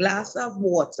in a glass of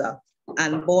water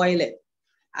and boil it.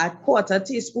 Add 1/4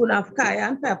 teaspoon of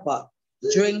cayenne pepper.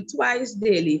 Drink twice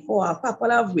daily for a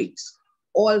couple of weeks.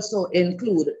 Also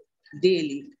include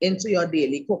into your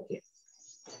daily cooking.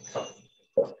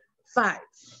 5,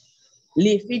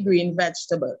 leafy green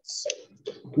vegetables.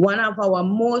 One of our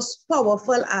most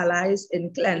powerful allies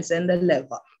in cleansing the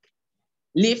liver.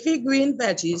 Leafy green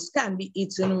veggies can be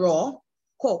eaten raw,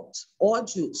 cooked, or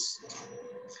juiced.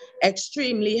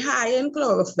 Extremely high in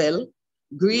chlorophyll,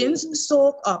 greens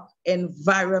soak up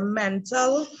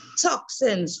environmental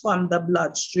toxins from the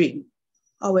bloodstream.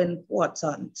 How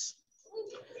important.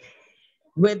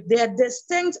 With their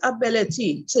distinct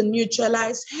ability to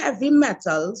neutralize heavy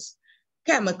metals,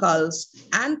 chemicals,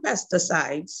 and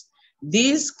pesticides,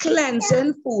 these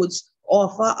cleansing foods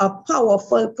offer a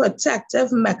powerful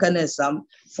protective mechanism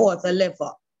for the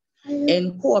liver.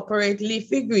 Incorporate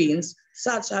leafy greens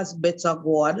such as bitter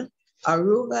gourd,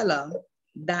 arugula,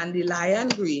 dandelion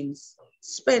greens,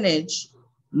 spinach,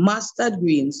 mustard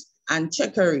greens, and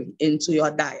chicory into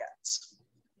your diet.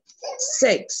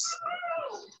 6,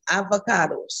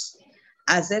 avocados.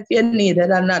 As if you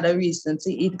needed another reason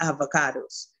to eat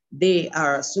avocados, they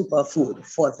are a superfood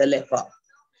for the liver.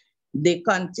 They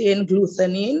contain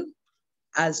glutamine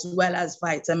as well as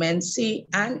vitamin C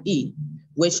and E,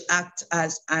 which act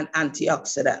as an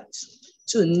antioxidant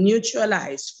to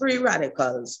neutralize free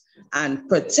radicals and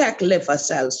protect liver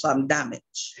cells from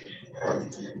damage.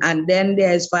 And then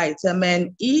there's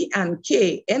vitamin E and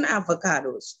K in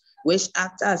avocados, which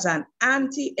act as an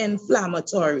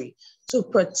anti-inflammatory to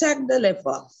protect the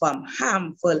liver from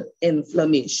harmful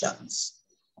inflammations.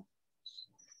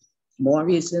 More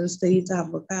reasons to eat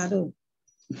avocado.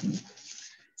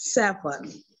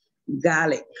 7,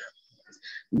 garlic.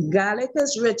 Garlic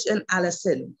is rich in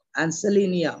allicin and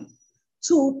selenium,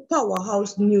 2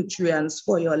 powerhouse nutrients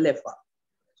for your liver.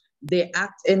 They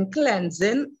act in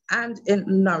cleansing and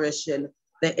in nourishing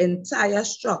the entire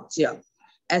structure,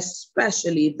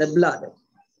 especially the blood.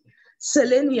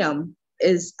 Selenium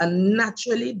is a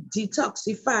naturally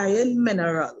detoxifying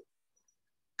mineral,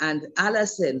 and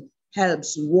allicin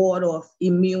helps ward off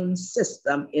immune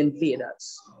system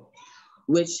invaders,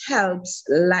 which helps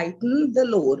lighten the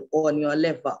load on your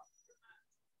liver.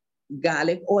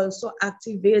 Garlic also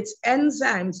activates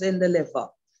enzymes in the liver,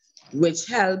 which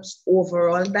helps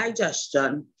overall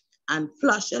digestion and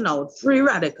flushing out free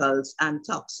radicals and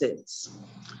toxins.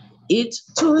 Eat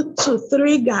 2 to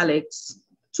 3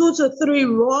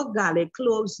 raw garlic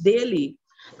cloves daily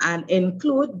and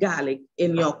include garlic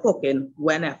in your cooking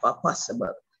whenever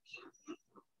possible.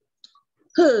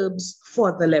 Herbs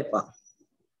for the liver.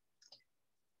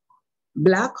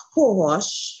 Black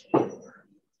cohosh,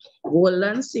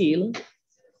 golden seal,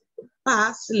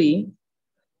 parsley,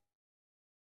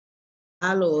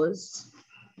 aloes,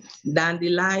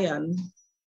 dandelion,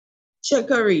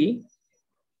 chicory,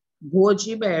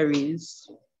 goji berries,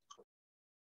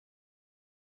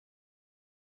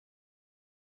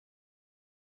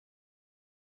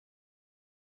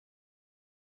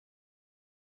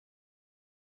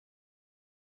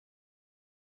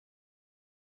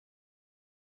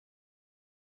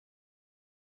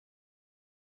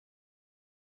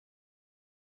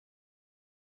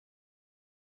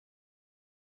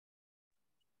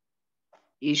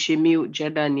 Is she mute,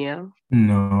 Jadania?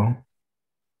 No.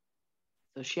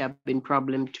 So she have been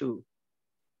problem too.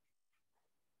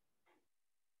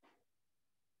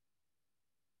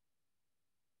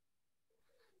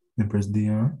 Empress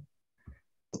Dion.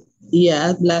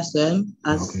 Yeah, bless him.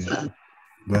 Okay.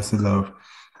 Blessed love.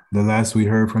 The last we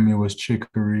heard from you was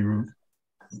chicory root.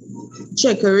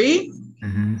 Chicory.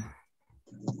 Mm-hmm.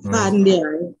 Pardon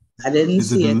there. I didn't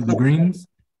Is it see it. the greens?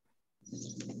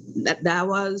 That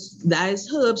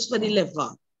is herbs for the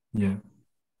liver. Yeah.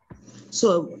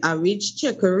 So I reached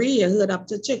chicory. You heard up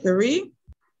to chicory.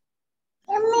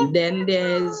 Then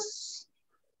there's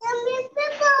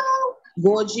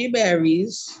goji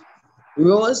berries,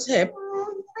 rose hip,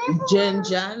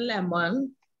 ginger and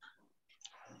lemon,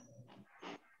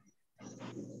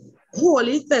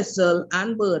 holy thistle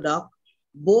and burdock,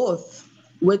 both,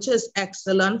 which is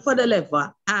excellent for the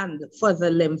liver and for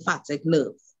the lymphatic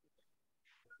nerve.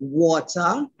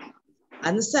 Water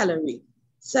and celery.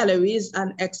 Celery is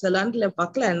an excellent liver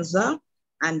cleanser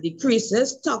and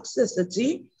decreases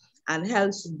toxicity and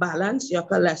helps balance your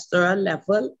cholesterol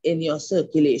level in your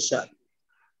circulation.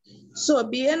 So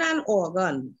being an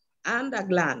organ and a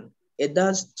gland, it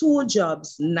does two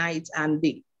jobs night and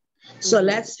day. So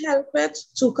let's help it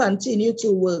to continue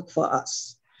to work for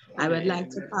us. I would like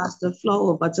to pass the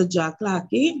floor over to Jack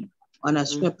Clarkey on a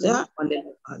scripture on the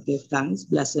give thanks,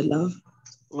 blessed love.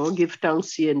 Oh, give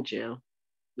thanks, Angel.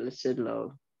 Blessed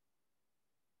love.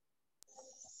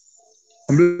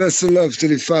 Blessed love to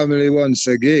the family once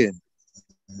again.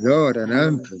 Lord and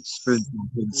Empress, Prince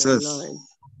and Princess.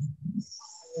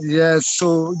 Yes,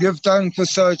 so give thanks for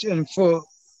such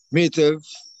informative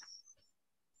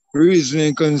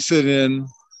reasoning concerning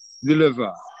the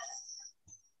liver,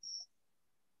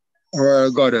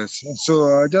 Royal Goddess.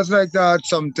 So I just like to add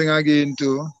something again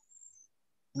too,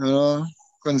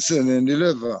 concerning the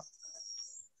liver,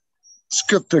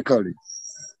 scripturally.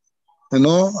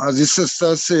 As the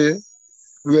sisters say,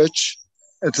 which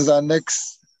it is our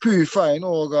next purifying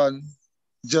organ,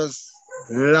 just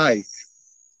like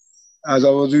as I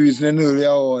was reasoning earlier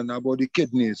on about the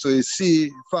kidney. So you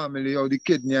see, family, how the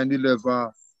kidney and the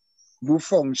liver do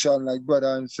function like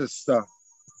brother and sister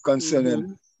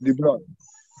concerning the blood.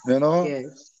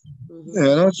 Yes.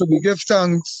 So we give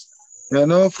thanks,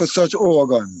 for such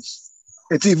organs.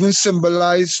 It even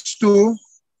symbolizes too,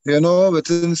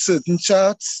 within certain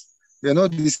charts,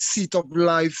 the seat of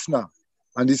life now,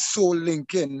 and the soul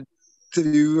linking to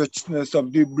the richness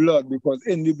of the blood, because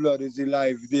in the blood is the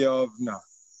life thereof now.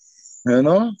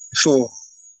 So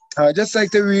I just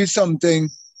like to read something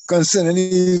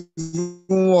concerning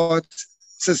what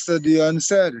Sister Dion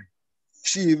said.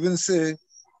 She even said,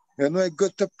 it's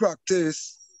good to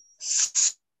practice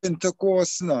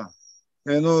intercourse now,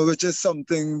 which is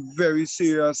something very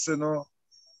serious,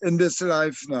 in this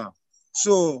life now.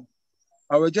 So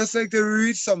I would just like to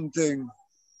read something,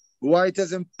 why it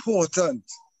is important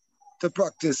to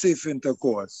practice safe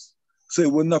intercourse, so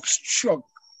it will not obstruct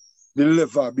the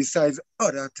liver besides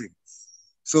other things.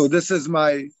 So this is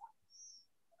my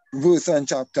verse and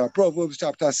chapter, Proverbs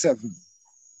chapter 7.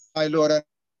 My Lord and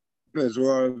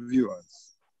Israel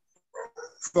viewers.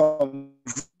 From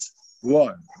verse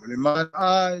 1. Man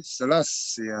I,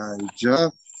 Selassie,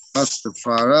 Jah,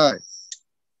 Rastafari.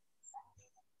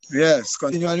 Yes,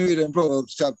 continue on reading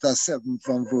Proverbs chapter 7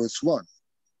 from verse 1.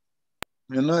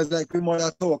 It's like we mother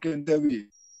talking to me,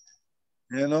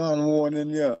 and warning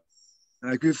you.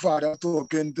 Like we father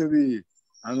talking to me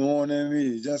and warning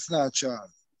me, just natural.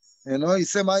 He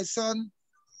said, my son,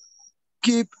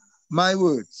 keep my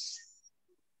words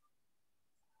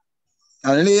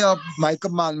and lay up my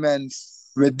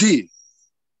commandments with thee.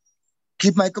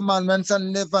 Keep my commandments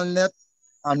and live and let,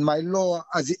 and my law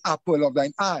as the apple of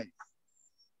thine eye.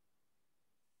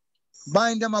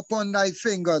 Bind them upon thy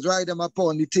fingers, write them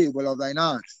upon the table of thine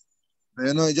heart.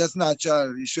 It's just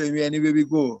natural. He's showing me anywhere we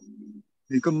go.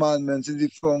 The commandments is the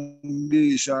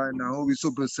foundation and how we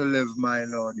supposed to live, my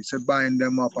Lord. He said, bind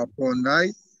them up upon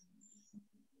thy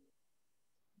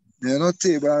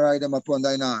table and write them upon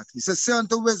thine heart. He said, say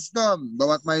unto wisdom, thou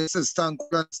art my sister and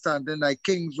could understand in thy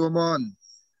king's woman,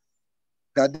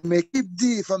 that they may keep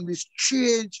thee from this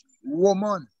strange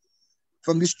woman,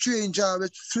 from the stranger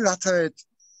which flattereth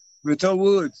with her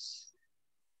words.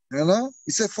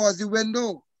 He said, for as the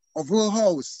window of her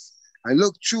house, I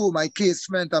looked through my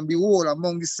casement, and behold,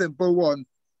 among the simple one,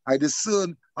 I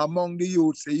discern among the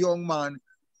youths a young man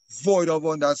void of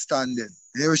understanding.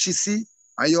 Here she see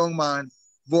a young man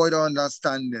void of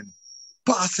understanding,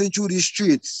 passing through the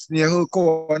streets near her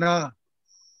corner,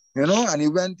 and he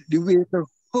went the way to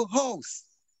her house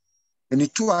in the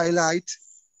twilight,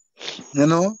 in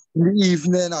the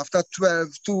evening after 12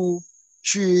 to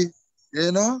 3,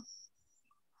 in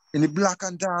the black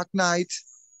and dark night.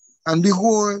 And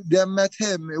behold, there met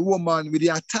him a woman with the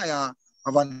attire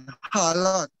of an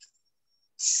harlot,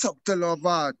 subtle of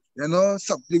art,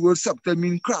 the word subtle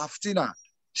means crafty,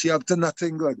 she up to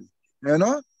nothing good. You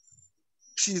know?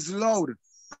 She's loud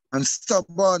and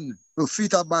stubborn. Her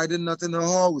feet are abiding not in her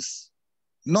house.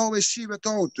 Now is she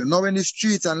without, now in the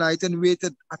streets and light and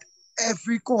waited at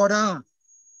every corner.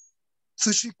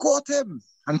 So she caught him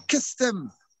and kissed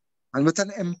him, and with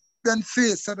an impudent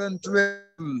face said unto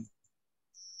him,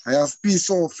 I have peace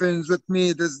offerings with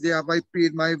me, this day have I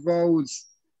paid my vows,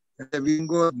 and everything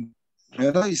good.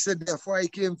 You know, he said, therefore I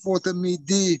came forth to meet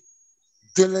thee,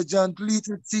 diligently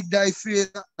to seek thy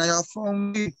face, and I have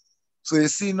found thee. So you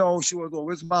see now, she was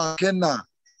always marking now.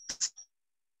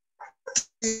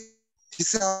 She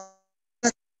said,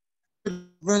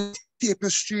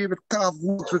 tapestry with carved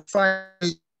wood with fine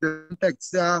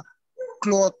texture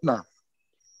cloth now.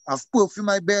 I've perfumed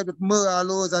my bed with myrrh,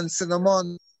 aloes, and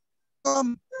cinnamon.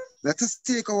 Come, let us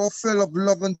take our fill of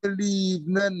love until the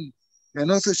evening. You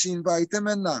know, so she invited him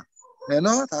in now. You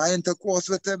know, I intercourse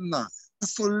with him now.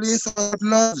 So lace out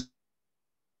love.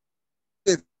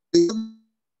 If he's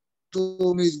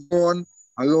gone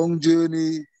a long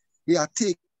journey, he had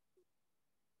taken.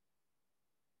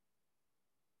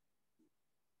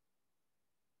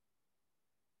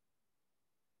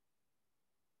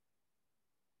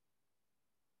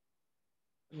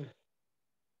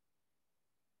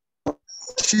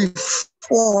 She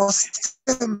forced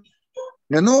him,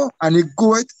 you know, and he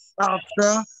goeth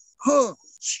after her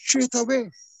straight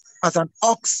away, as an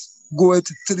ox goeth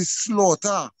to the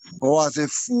slaughter, or as a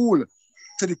fool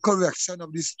to the correction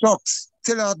of the stocks,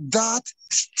 till her dart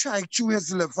strike through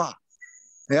his liver.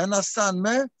 You understand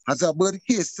me? As a bird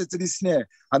hasted to the snare,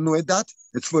 and knowing that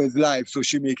it's for his life, so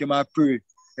she make him a prey.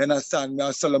 You understand me?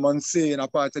 As Solomon saying a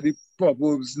part of the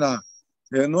Proverbs now,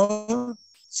 you know,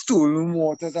 stolen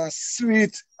waters are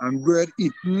sweet and bread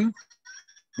eaten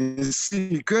in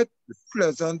secret is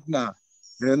pleasant now.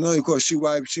 You know, because she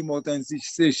wipes him out and she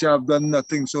says she have done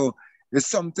nothing. So it's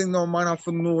something no man have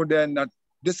to know then that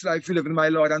this life you live in, my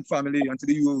Lord and family, and to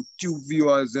the YouTube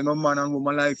viewers, you know, man and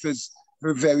woman life is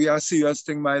a very serious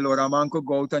thing, my Lord. A man could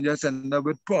go out and just end up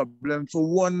with problems for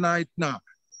one night now.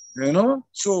 You know?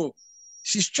 So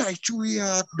she strikes through her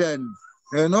heart then.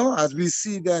 You know, as we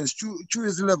see then, through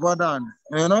his liver then,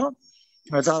 you know,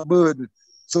 as a bird.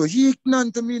 So he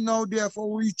none to me now, therefore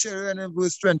we children in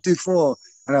verse 24,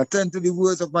 and attend to the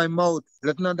words of my mouth.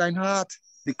 Let not thine heart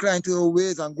decline to her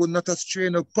ways, and go not astray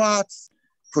in her paths,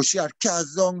 for she had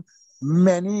cast down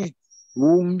many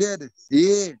wounded.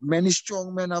 Yea, many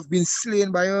strong men have been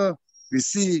slain by her. We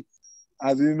see,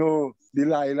 as you know,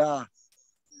 Delilah.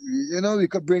 You know, we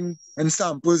could bring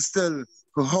examples still.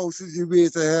 Her house is the way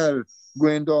to hell,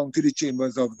 going down to the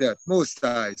chambers of death. Most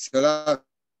high.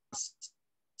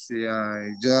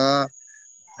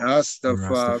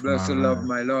 Rastafari, bless the love,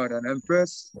 my Lord and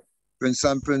Empress, Prince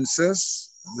and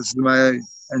Princess. This is my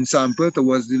example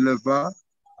towards the liver.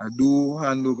 I do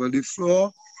hand over the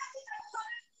floor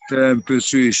to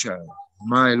Empress Rachel,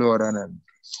 my Lord and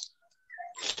Empress.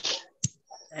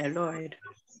 My Lord.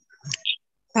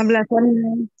 A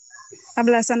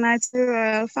blessed night to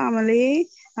royal family.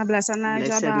 A blessed night,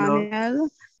 Daniel,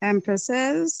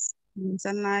 Empresses.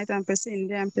 Blessed night, Empress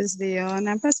Cindy, Empress Dion,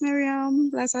 Empress Miriam.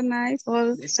 Blessed night,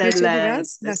 all Blessed night.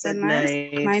 Blessed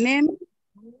night. My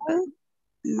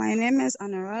name is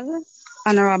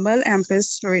Honorable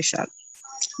Empress Rachel,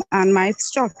 and my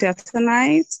structure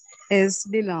tonight is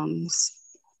the lungs.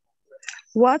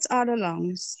 What are the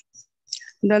lungs?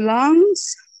 The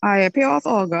lungs are a pair of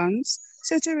organs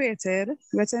situated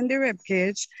within the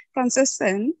ribcage,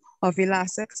 consisting of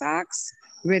elastic sacs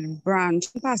with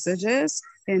branching passages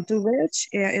into which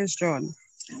air is drawn,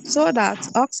 so that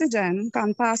oxygen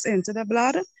can pass into the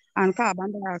blood and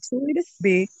carbon dioxide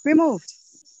be removed.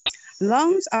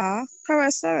 Lungs are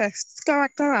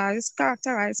characterized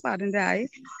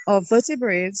of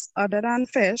vertebrates other than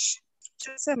fish,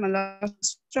 similar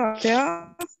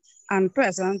structure and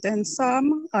present in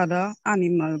some other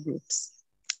animal groups.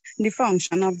 The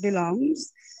function of the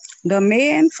lungs. The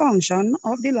main function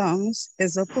of the lungs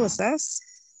is a process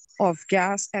of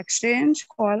gas exchange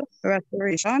called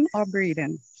respiration or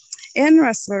breathing. In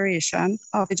respiration,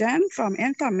 oxygen from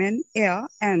incoming air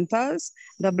enters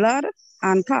the blood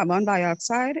and carbon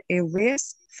dioxide, a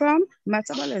waste from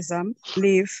metabolism,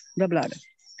 leave the blood.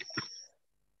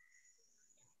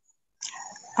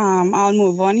 I'll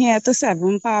move on here to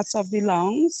 7 parts of the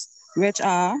lungs, which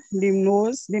are the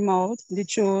nose, the mouth, the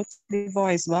throat, the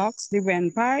voice box, the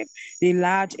windpipe, the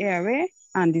large airway,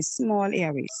 and the small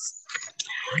airways.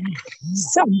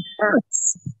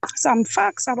 Some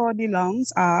facts about the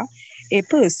lungs are: a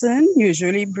person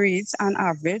usually breathes an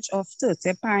average of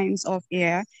 30 pints of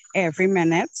air every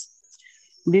minute.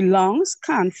 The lungs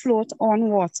can float on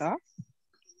water.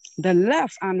 The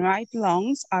left and right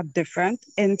lungs are different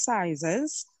in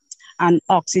sizes, and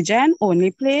oxygen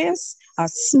only plays a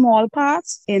small part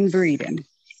in breathing.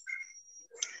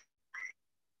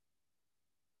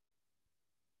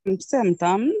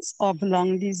 Symptoms of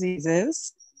lung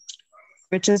diseases,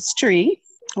 which is 3.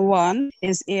 1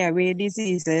 is airway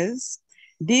diseases.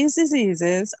 These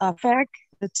diseases affect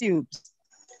the tubes,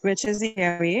 which is the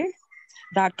airway,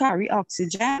 that carry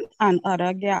oxygen and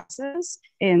other gases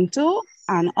into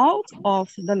and out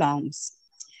of the lungs.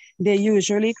 They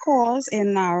usually cause a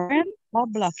narrowing or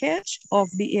blockage of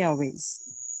the airways.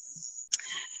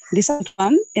 The second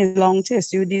one is lung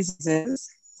tissue diseases.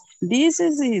 These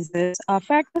diseases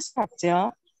affect the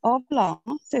structure of lung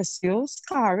tissue,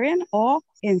 scarring or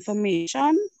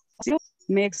inflammation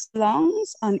makes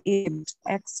lungs unable to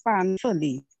expand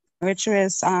fully, which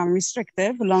is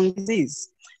restrictive lung disease.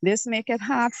 This makes it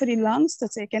hard for the lungs to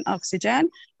take in oxygen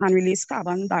and release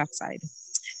carbon dioxide.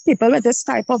 People with this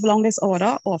type of lung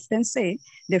disorder often say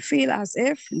they feel as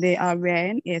if they are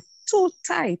wearing a too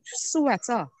tight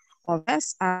sweater or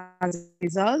vest. As a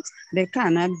result, they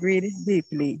cannot breathe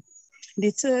deeply.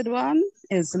 The third one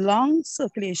is lung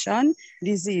circulation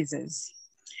diseases.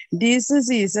 These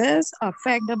diseases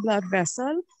affect the blood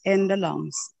vessel in the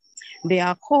lungs. They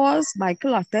are caused by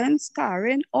clotting,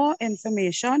 scarring, or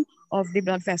inflammation of the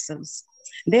blood vessels.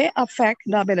 They affect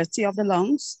the ability of the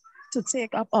lungs to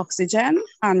take up oxygen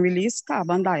and release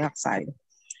carbon dioxide.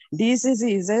 These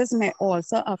diseases may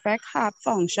also affect heart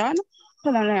function.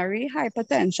 Pulmonary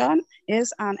hypertension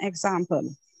is an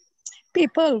example.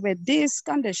 People with this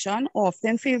condition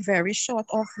often feel very short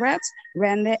of breath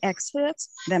when they exert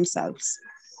themselves.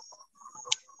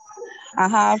 I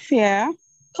have here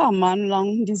common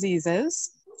lung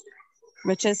diseases,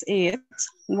 which is 8.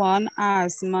 1,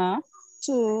 asthma.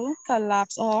 2,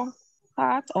 collapse or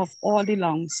part of all the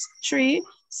lungs. 3,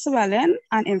 swelling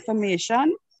and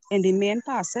inflammation in the main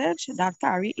passage that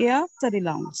carry air to the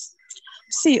lungs.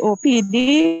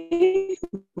 COPD,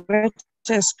 which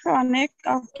is chronic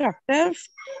obstructive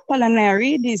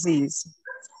pulmonary disease.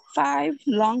 5,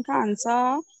 lung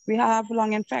cancer. We have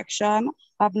lung infection,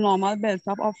 abnormal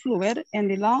buildup of fluid in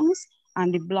the lungs,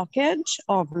 and the blockage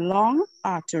of lung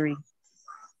artery.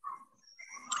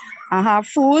 I have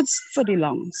foods for the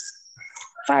lungs.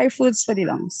 5 foods for the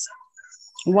lungs.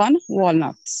 1,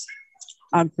 walnuts.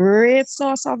 A great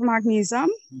source of magnesium,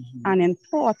 an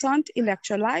important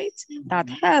electrolyte that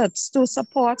helps to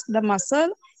support the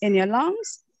muscle in your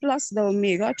lungs, plus the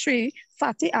omega-3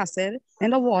 fatty acid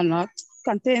in the walnut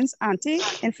contains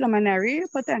anti-inflammatory,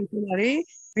 potentially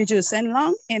reducing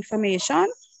lung inflammation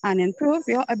and improve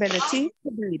your ability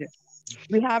to breathe.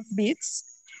 We have beets.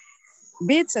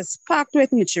 Beets is packed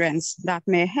with nutrients that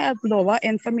may help lower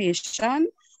inflammation,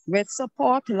 which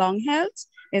support lung health.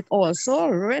 It also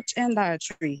rich in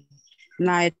dietary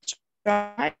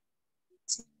nitrites,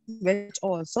 which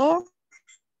also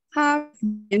have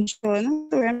been shown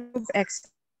to improve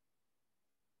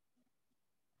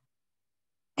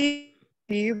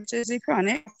which is a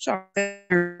chronic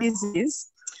obstructive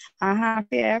disease. I have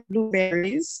here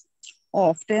blueberries,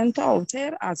 often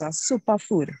touted as a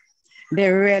superfood. They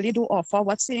really do offer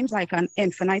what seems like an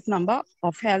infinite number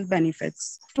of health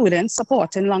benefits, including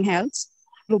supporting lung health.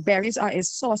 Blueberries are a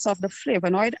source of the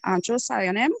flavonoid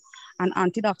anthocyanin, an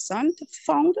antioxidant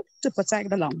found to protect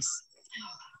the lungs.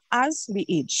 As we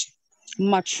age,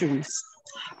 mushrooms.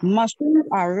 Mushrooms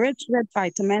are rich with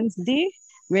vitamin D,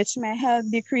 which may help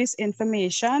decrease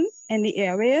inflammation in the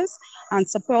airways and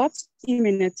support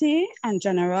immunity and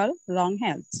general lung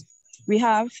health. We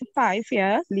have 5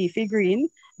 here, leafy green,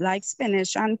 like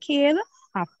spinach and kale,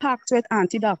 are packed with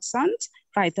antioxidants,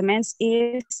 vitamins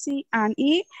A, C, and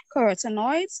E,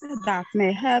 carotenoids that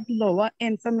may help lower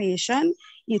inflammation.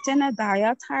 Eating a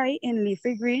diet high in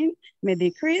leafy green may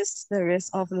decrease the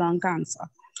risk of lung cancer.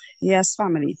 Yes,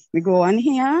 family, we go on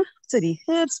here to the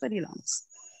herbs for the lungs.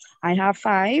 I have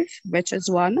 5, which is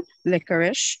 1,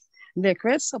 licorice.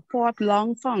 Licorice support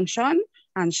lung function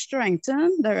and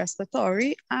strengthen the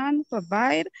respiratory and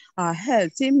provide a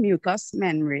healthy mucous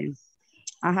membrane.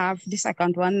 I have the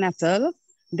second one, nettle.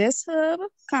 This herb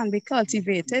can be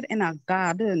cultivated in a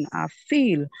garden, a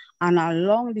field, and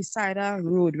along the side of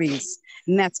roadways.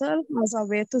 Nettle has a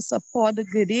way to support the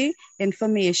good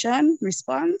inflammation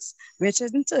response, which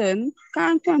in turn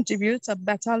can contribute to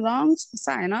better lungs,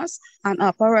 sinus, and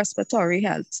upper respiratory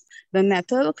health. The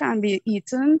nettle can be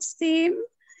eaten, steamed,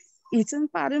 the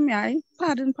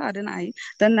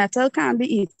nettle can be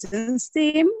eaten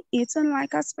steamed, eaten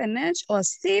like a spinach, or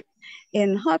steeped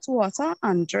in hot water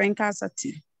and drink as a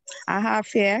tea. I have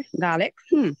here garlic.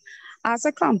 as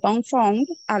a compound found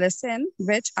allicin,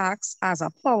 which acts as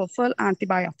a powerful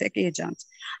antibiotic agent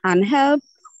and help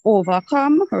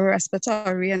overcome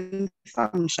respiratory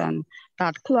infection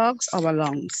that clogs our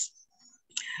lungs.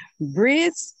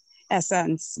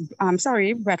 Breathlessness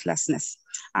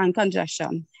and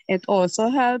congestion. It also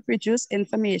helps reduce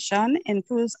inflammation,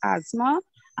 improves asthma,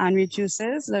 and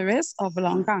reduces the risk of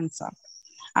lung cancer.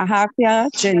 I have here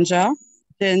ginger.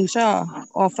 Ginger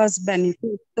offers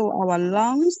benefits to our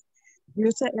lungs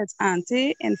due to its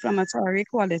anti-inflammatory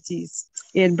qualities.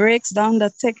 It breaks down the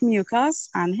thick mucus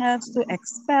and helps to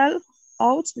expel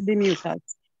out the mucus.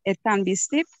 It can be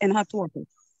steeped in hot water.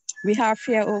 We have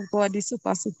here, oh God, the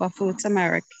superfood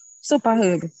turmeric, super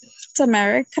herb.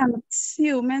 Turmeric,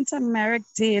 consuming turmeric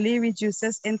daily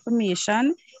reduces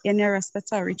inflammation in your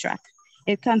respiratory tract.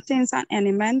 It contains an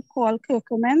element called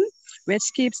curcumin,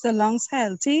 which keeps the lungs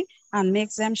healthy and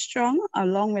makes them strong.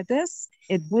 Along with this,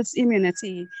 it boosts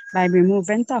immunity by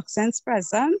removing toxins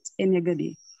present in your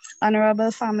body. Honorable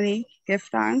family, give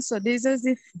thanks. So these are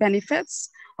the benefits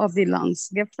of the lungs.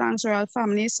 Give thanks, royal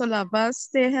family. So lovers,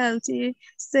 stay healthy,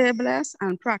 stay blessed,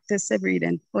 and practice the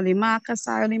breathing. Holy Marcus,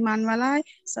 Holy Manuelai,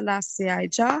 Selassie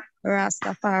Ija,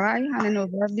 Rastafari, handing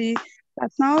over the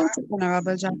that now to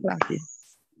Honorable Jack Blackie.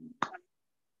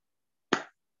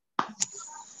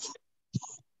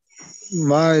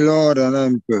 My Lord and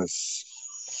Empress,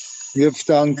 give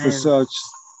thanks for such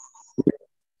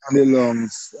and the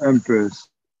lungs, Empress.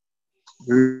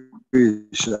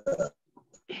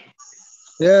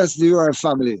 Yes, the royal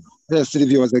family. Yes, to the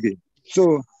viewers again.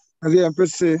 So, as the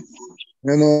Empress say,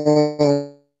 you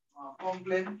know,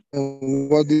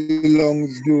 what the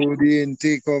lungs do, the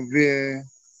intake of air,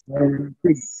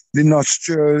 the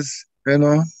nostrils, you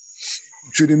know,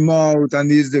 through the mouth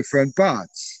and these different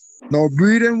parts. Now,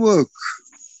 breathing work,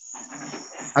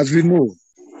 as we know,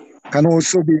 can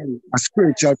also be a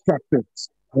spiritual practice,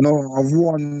 you know, of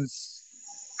one's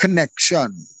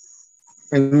connection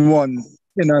in one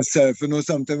inner self. You know,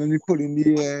 sometimes when we pull in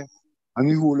the air and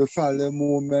we hold it for a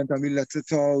moment and we let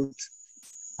it out,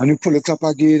 and we pull it up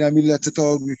again and we let it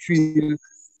out, we feel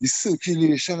the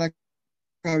circulation like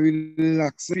a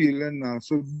relaxed feeling now.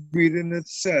 So breathing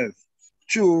itself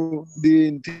through the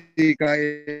intake of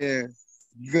air,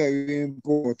 very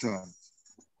important.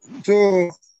 So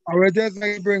I would just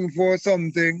like to bring forth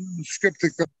something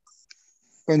scriptural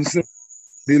concerning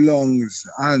the lungs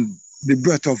and the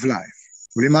breath of life.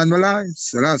 Holy Manuelai,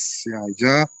 Selassie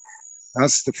Ija,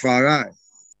 Rastafari.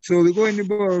 So we go in the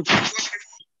book,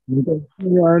 we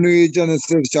read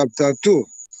Genesis chapter 2,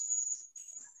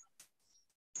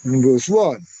 in verse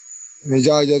 1. We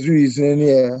just reasoning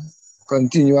here,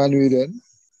 continue and reading.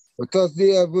 But thus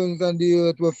the heavens and the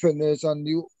earth were finished, and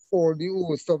all the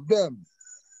host of them.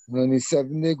 And on the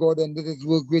seventh day God ended his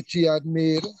work which he had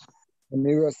made, and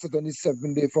he rested on the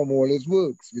seventh day from all his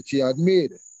works which he had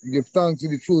made. He gave thanks to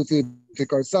the first day to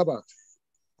call Sabbath.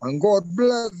 And God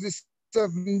blessed the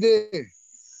seventh day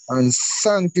and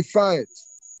sanctified it,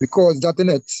 because that in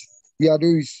it he had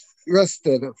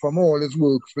rested from all his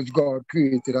works which God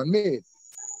created and made.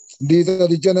 These are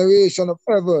the generation of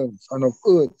heavens and of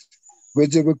earth,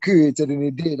 which were created in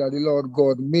the day that the Lord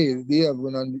God made the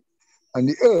heaven and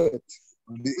the earth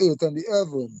and the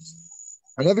heavens,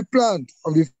 and every plant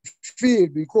of the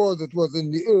field, because it was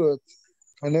in the earth,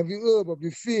 and every herb of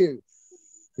the field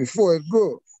before it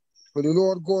grew. For the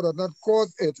Lord God had not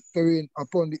caused it to rain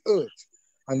upon the earth,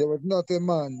 and there was not a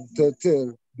man to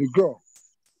till the ground.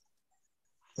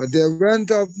 But there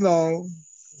went up now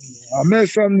a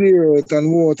mist from the earth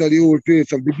and water the whole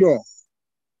face of the ground.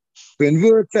 So in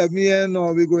verse 7 here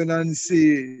now we're going and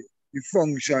see the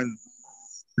function,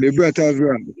 the breath as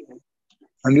well.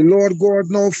 And the Lord God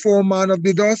now formed man of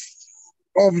the dust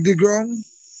of the ground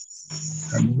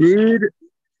and breathed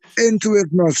into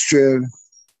his nostril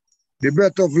the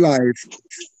breath of life,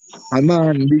 and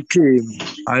man became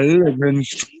a living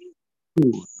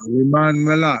soul.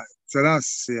 Emmanuel,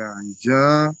 Selassie,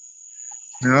 Jah,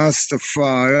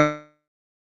 Rastafari.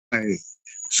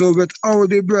 So without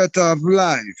the breath of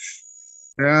life,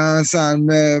 yes, and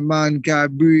man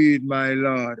can breathe, my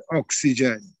Lord,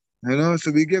 oxygen. You know,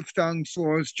 so we give thanks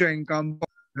for strength and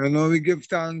you know, we give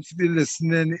thanks to the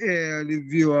listening ear, the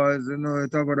viewers, you know,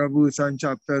 talk about the verse and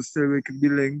chapters still we could be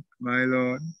linked, my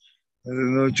Lord. You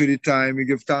know, through the time, we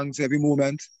give thanks every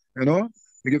moment, you know.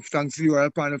 We give thanks to the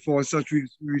Royal Panel for such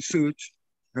research,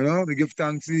 you know. We give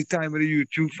thanks to the time of the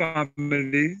YouTube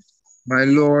family, my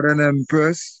Lord and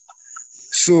Empress.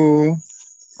 So,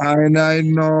 I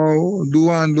now do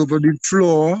hand over the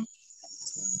floor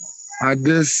at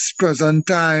this present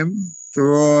time to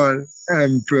Royal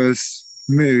Empress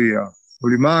Miriam.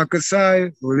 Holy Marcus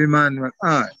I, Holy Manuel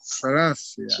I,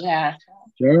 Selassie. Yeah.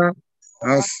 Yeah.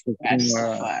 Rastafari.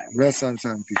 Rastafari. Bless and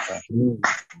sanctify.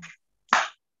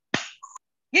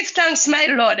 Give thanks, my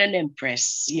Lord and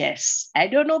Empress. Yes, I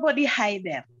don't nobody hide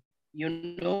them, you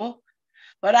know,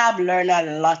 but I've learned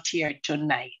a lot here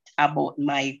tonight about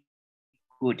my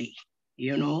goodie,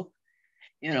 you know,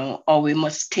 or we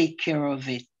must take care of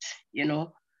it, you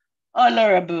know.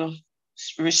 Honorable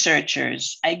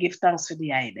researchers, I give thanks for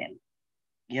the item,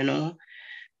 you know,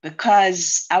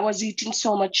 because I was eating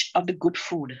so much of the good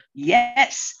food.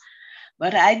 Yes,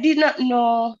 but I did not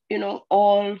know, you know,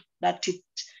 all that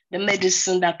the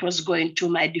medicine that was going to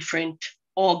my different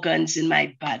organs in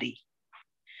my body.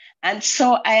 And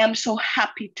so I am so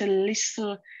happy to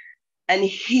listen and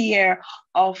hear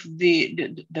of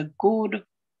the good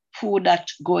food that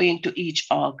go into each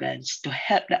organs to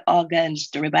help the organs,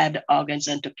 to revive the organs,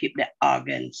 and to keep the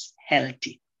organs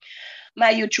healthy.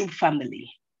 My YouTube family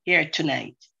here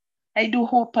tonight, I do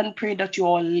hope and pray that you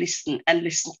all listen and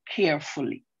listen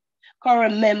carefully.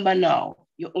 Because remember now,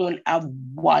 you only have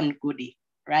one goodie,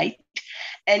 right?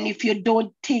 And if you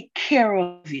don't take care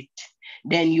of it,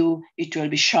 then it will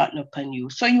be shortened upon you.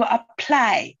 So you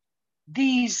apply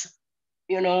these,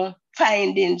 you know,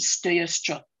 findings to your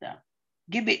structure.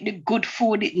 Give it the good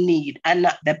food it needs and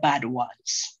not the bad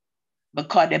ones.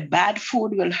 Because the bad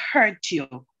food will hurt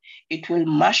you. It will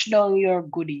mash down your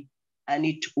goodie and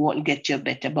it won't get you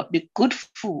better. But the good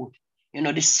food, you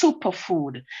know, the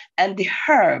superfood and the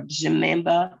herbs,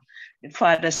 remember, the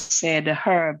father said the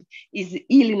herb is the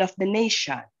healing of the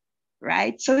nation,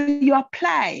 right? So you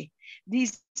apply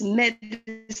these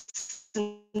medicines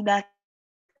that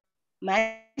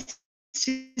my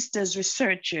sisters,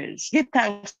 researchers, give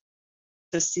thanks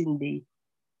to Cindy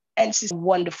and she's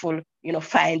wonderful, you know,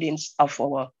 findings of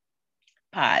our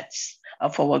parts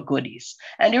of our goodies.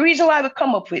 And the reason why we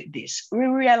come up with this, we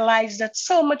realize that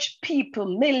so much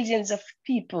people, millions of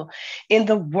people in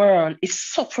the world is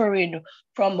suffering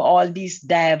from all these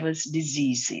diverse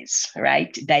diseases,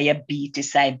 right?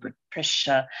 Diabetes, high blood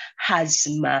pressure,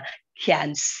 asthma,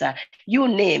 cancer, you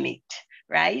name it,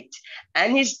 right?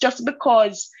 And it's just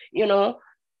because, you know,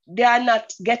 they are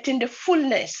not getting the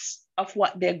fullness of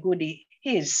what their goodie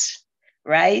is,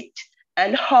 right?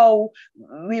 And how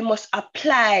we must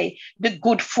apply the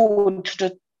good food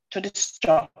to the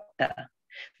structure.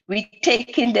 We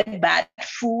take in the bad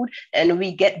food and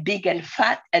we get big and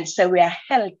fat and say we are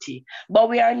healthy, but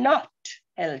we are not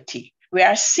healthy. We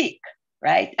are sick,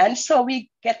 right? And so we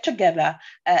get together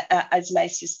as my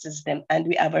sisters them, and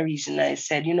we have a reason. I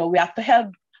said, you know, we have to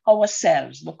help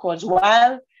ourselves because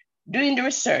while doing the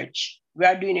research, we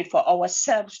are doing it for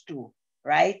ourselves too,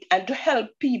 right? And to help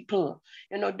people,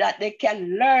 you know, that they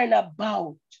can learn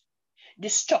about the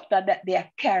structure that they are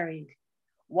carrying,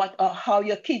 how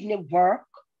your kidney work,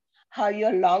 how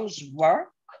your lungs work,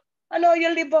 and how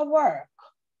your liver work,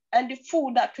 and the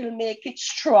food that will make it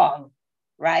strong,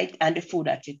 right? And the food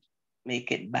that it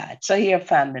make it bad. So here,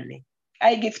 family,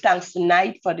 I give thanks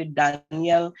tonight for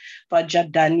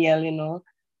Jack Daniel, you know,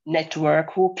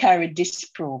 network who carried this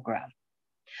program.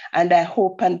 And I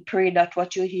hope and pray that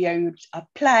what you hear, you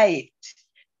apply it,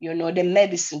 you know, the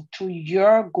medicine to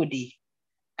your goodie.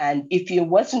 And if you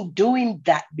wasn't doing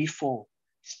that before,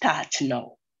 start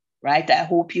now, right? I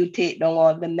hope you take down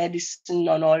all the medicine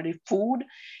and all the food,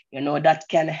 you know, that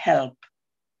can help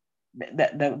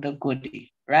the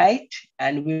goodie, right?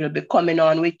 And we will be coming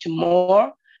on with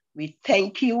more. We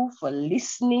thank you for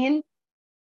listening,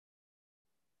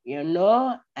 you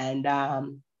know, and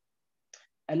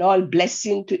all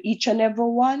blessing to each and every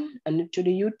one, and to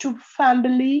the YouTube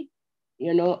family,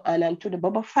 you know, and to the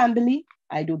Bubba family.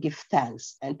 I do give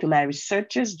thanks. And to my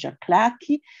researchers,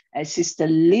 Jaklaki, and Sister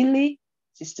Lily,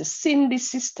 Sister Cindy,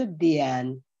 Sister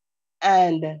Diane,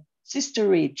 and Sister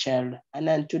Rachel, and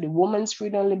then to the Women's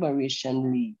Freedom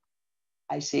Liberation League,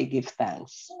 I say give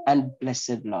thanks and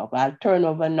blessed love. I'll turn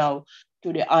over now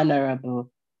to the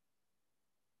Honorable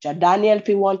Daniel, if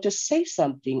you want to say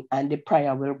something, and the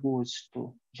prayer will go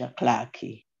to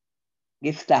Jaklaki.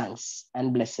 Give thanks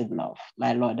and blessed love,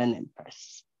 my Lord and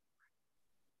Empress.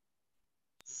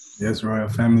 Yes, Royal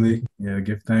Family. Yeah,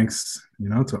 give thanks, you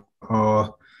know, to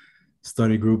all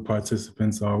study group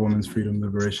participants, all Women's Freedom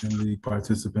Liberation League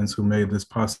participants who made this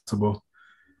possible.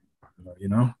 You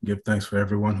know, give thanks for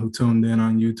everyone who tuned in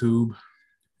on YouTube.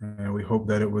 And we hope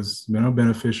that it was, you know,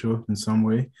 beneficial in some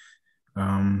way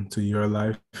to your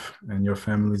life and your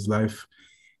family's life.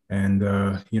 And,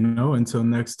 you know, until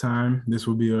next time, this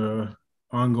will be a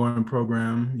ongoing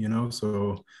program, you know,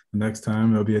 so the next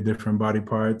time there'll be a different body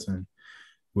parts and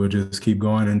we'll just keep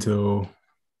going until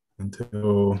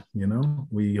until, you know,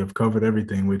 we have covered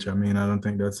everything, which I mean, I don't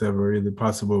think that's ever really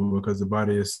possible because the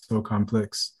body is so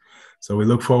complex. So we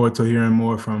look forward to hearing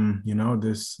more from, you know,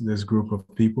 this group of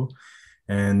people.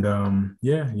 And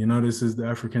yeah, you know, this is the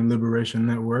African Liberation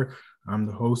Network. I'm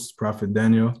the host, Prophet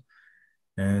Daniel.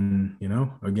 And, you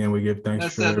know, again, we give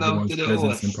thanks for everyone's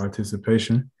presence and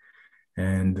participation.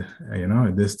 And, you know,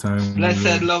 at this time,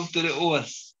 blessed love to the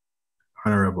host.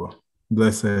 Honorable,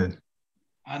 blessed,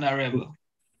 honorable,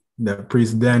 that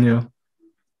priest Daniel,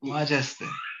 majesty,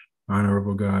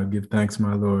 honorable God, give thanks,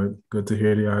 my Lord. Good to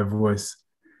hear your voice.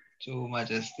 True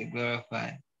majesty,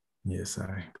 glorify. Yes,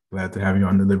 I glad to have you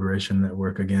on the Liberation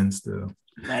Network again still.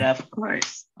 But of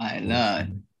course. My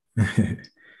Lord.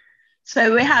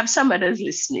 So we have some others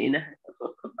listening.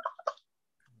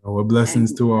 Well,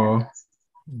 blessings to all.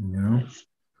 You know.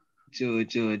 True.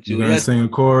 You're gonna sing a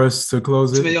chorus to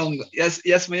close it.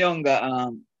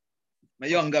 My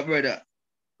younger brother,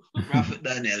 Prophet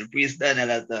Daniel, Priest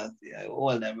Daniel, I thought, yeah,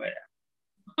 older brother.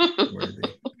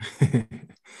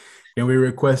 Can we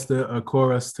request a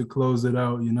chorus to close it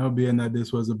out? You know, being that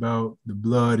this was about the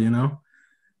blood, you know,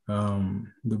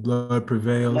 the blood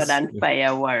prevails. Blood and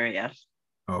fire warrior.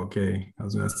 Okay, I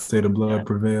was gonna say the blood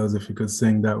prevails. If you could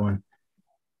sing that one.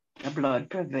 The blood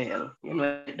prevail. You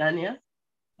know, Daniel?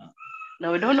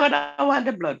 No, we don't know that I want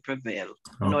the blood prevail.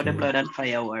 We know the blood and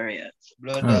fire warriors.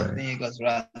 Blood of niggas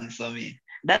ransom me.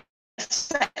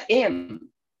 That's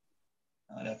him.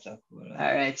 Oh, that's a cool one.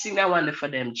 All right, sing that one for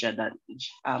them,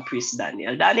 Priest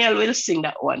Daniel. Daniel will sing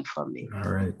that one for me.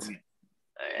 All right. All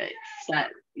right.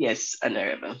 Yes,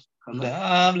 Honorable.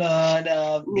 The blood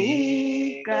of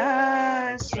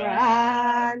niggas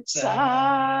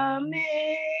ransom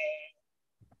me.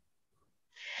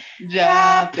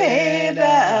 Jah paid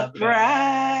the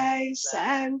price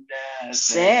and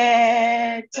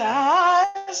set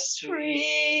us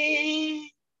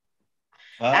free.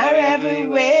 And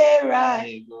everywhere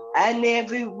I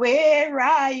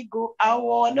go, I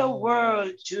want the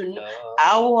world to know.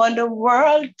 I want the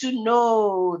world to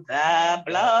know the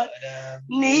blood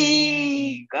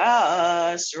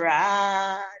niggas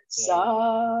ransom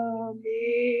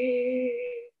me.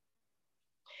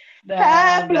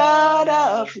 The blood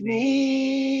of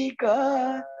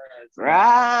niggas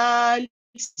ransom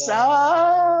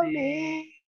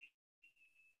me.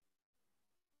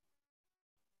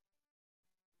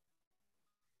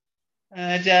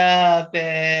 Jah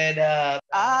paid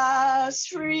us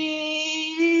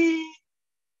free.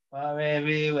 For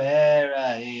everywhere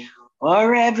I go.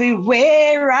 For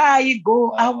everywhere I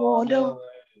go, I want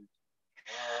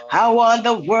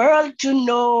the world to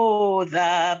know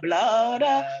the blood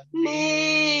of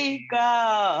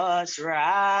niggas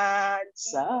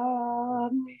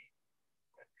ransom me.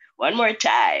 One more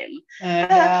time.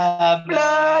 The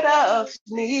blood of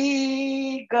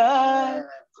niggas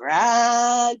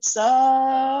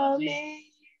ransom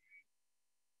me.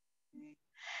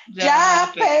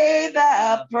 Jah paid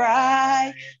the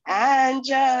price and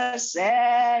just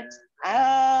set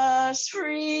us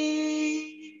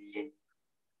free.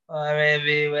 For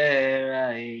everywhere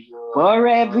I go. For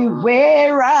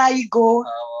everywhere I go.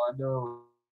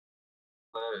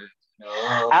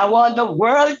 I want the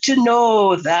world to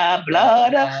know the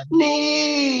blood of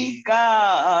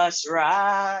niggas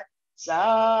ransom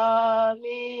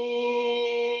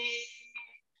me.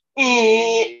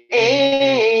 In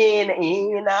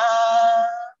a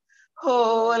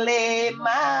holy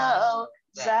Mount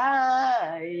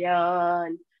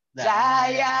Zion,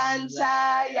 Zion,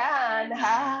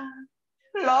 ha,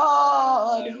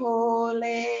 Lord,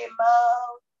 holy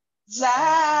Mount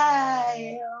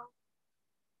Zion,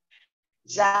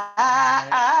 Zion.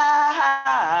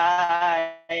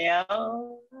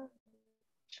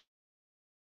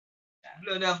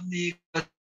 Blood of niggas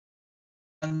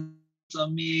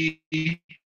ransom me.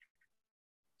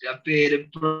 Jah pay the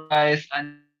price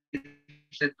and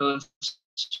set us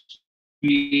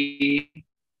free.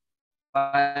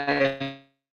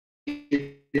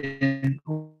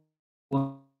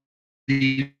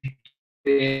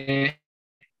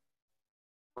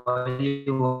 For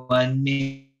you and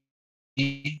me,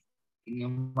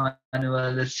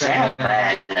 Emmanuel the Son.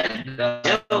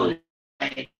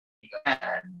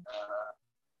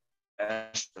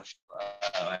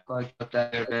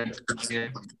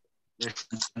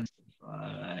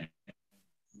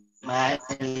 My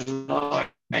Lord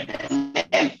and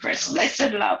Empress,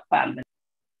 blessed love, family.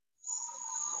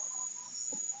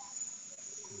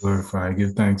 Glorify,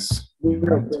 give thanks.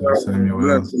 To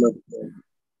Samuel.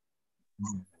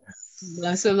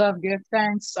 Blessed love, give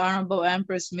thanks, Honorable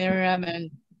Empress Miriam and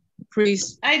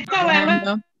Priest.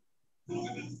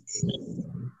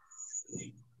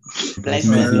 Blessed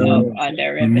love on the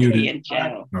Rebel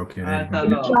Angel. Okay.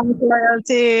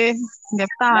 Loyalty. Give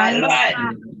My thanks.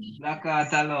 Lord. Black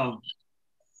Heart of Love.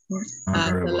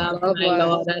 Honorable. Love, my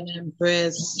Lord and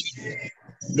Empress.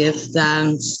 Give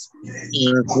thanks.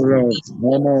 Yes, Lord.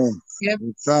 Amen. Give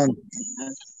Give thanks.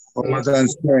 Power and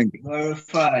strength.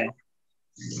 Glorify.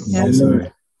 Yes,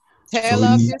 sir. Hail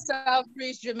up yourself,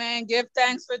 Priest Jermaine. Give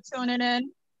thanks for tuning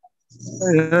in.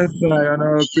 Yes, I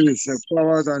know peace,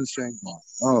 power and strength.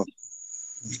 Oh,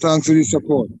 thanks for the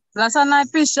support. Bless and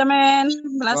night, Priest Jermaine. Thanks for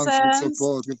the Blessings.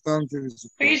 support. Give thanks for the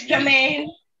support. Priest Jermaine.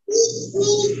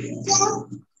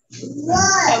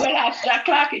 I will ask Jack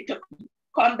Clarky to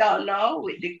come down now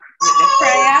with the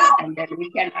prayer, and then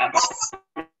we can have a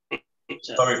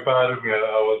picture. Sorry, Father, I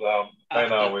was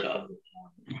kind of away from the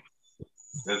phone.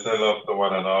 Yes, I love to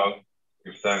one and all.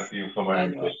 Give thanks to you for my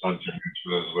Empress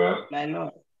contribution as well. My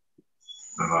Lord.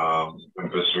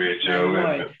 Empress Rachel,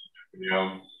 Empress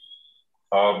William.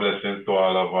 All blessings to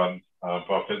all of one.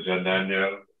 Prophet John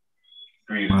Daniel,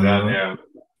 Priest Daniel,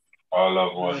 all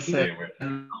of one.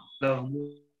 Love.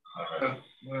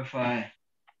 Glorify.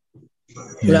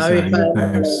 Glorify,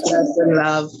 thanks. bless and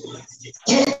love.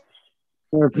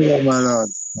 Love, my Lord.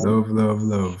 Love, love,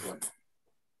 love.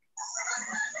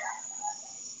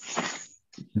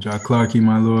 Jack Clarky,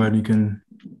 my Lord, you can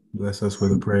bless us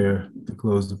with a prayer to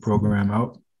close the program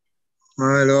out.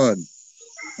 My Lord,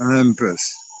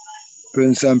 Empress,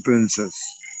 Prince and Princess.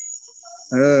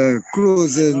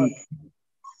 Closing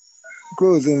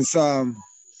Psalm,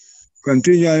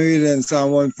 continuing reading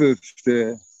Psalm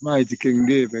 150. Mighty King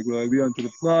David, glory be unto the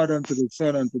Father, unto the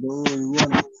Son, unto the Holy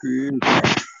One of creation.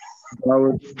 I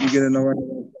will begin our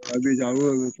vision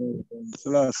with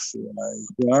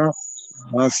Celestia,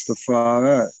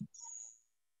 Rastafari.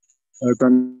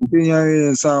 Continuing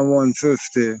reading Psalm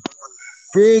 150.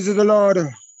 Praise the Lord,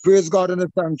 praise God in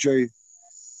the sanctuary.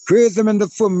 Praise him in the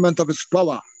firmament of his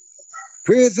power.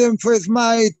 Praise him for his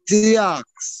mighty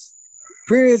acts.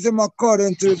 Praise him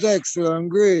according to his excellent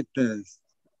greatness.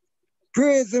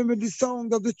 Praise him with the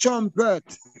sound of the trumpet.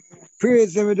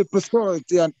 Praise him with the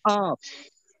prosperity and harp.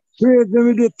 Praise him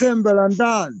with the timbrel and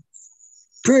dance.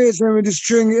 Praise him with the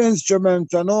string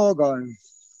instruments and organs.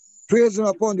 Praise him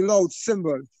upon the loud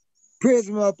cymbals. Praise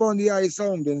him upon the high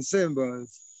sounding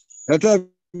cymbals. Let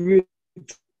everything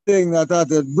that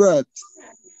hath breath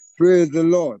praise the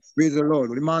Lord. Praise the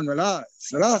Lord. Emmanuel,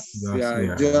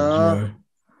 Celestia,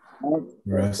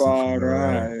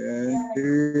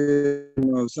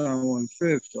 Psalm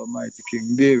 150, Almighty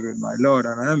King David, my Lord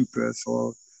and Empress,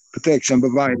 for protection,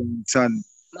 providing, and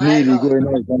needy going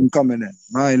out and coming in.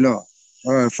 My Lord,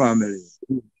 our family.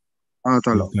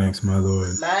 Thanks, my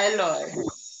Lord. My Lord.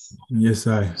 Yes,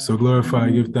 I. So glorify,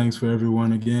 give thanks for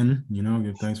everyone again,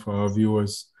 give thanks for our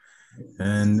viewers.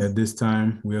 And at this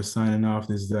time, we are signing off.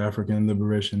 This is the African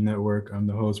Liberation Network. I'm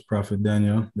the host, Prophet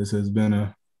Daniel. This has been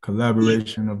a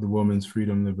collaboration of the Women's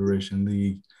Freedom Liberation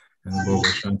League and the Bobo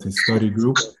Shanti Study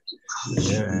Group.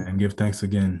 Yeah, and give thanks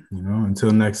again,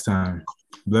 until next time.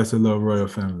 Blessed love, royal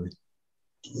family.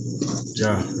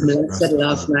 Yeah. Blessed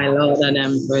love, my Lord and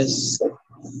Empress.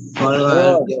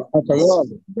 Lord.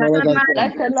 Blessed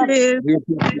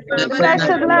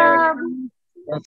love.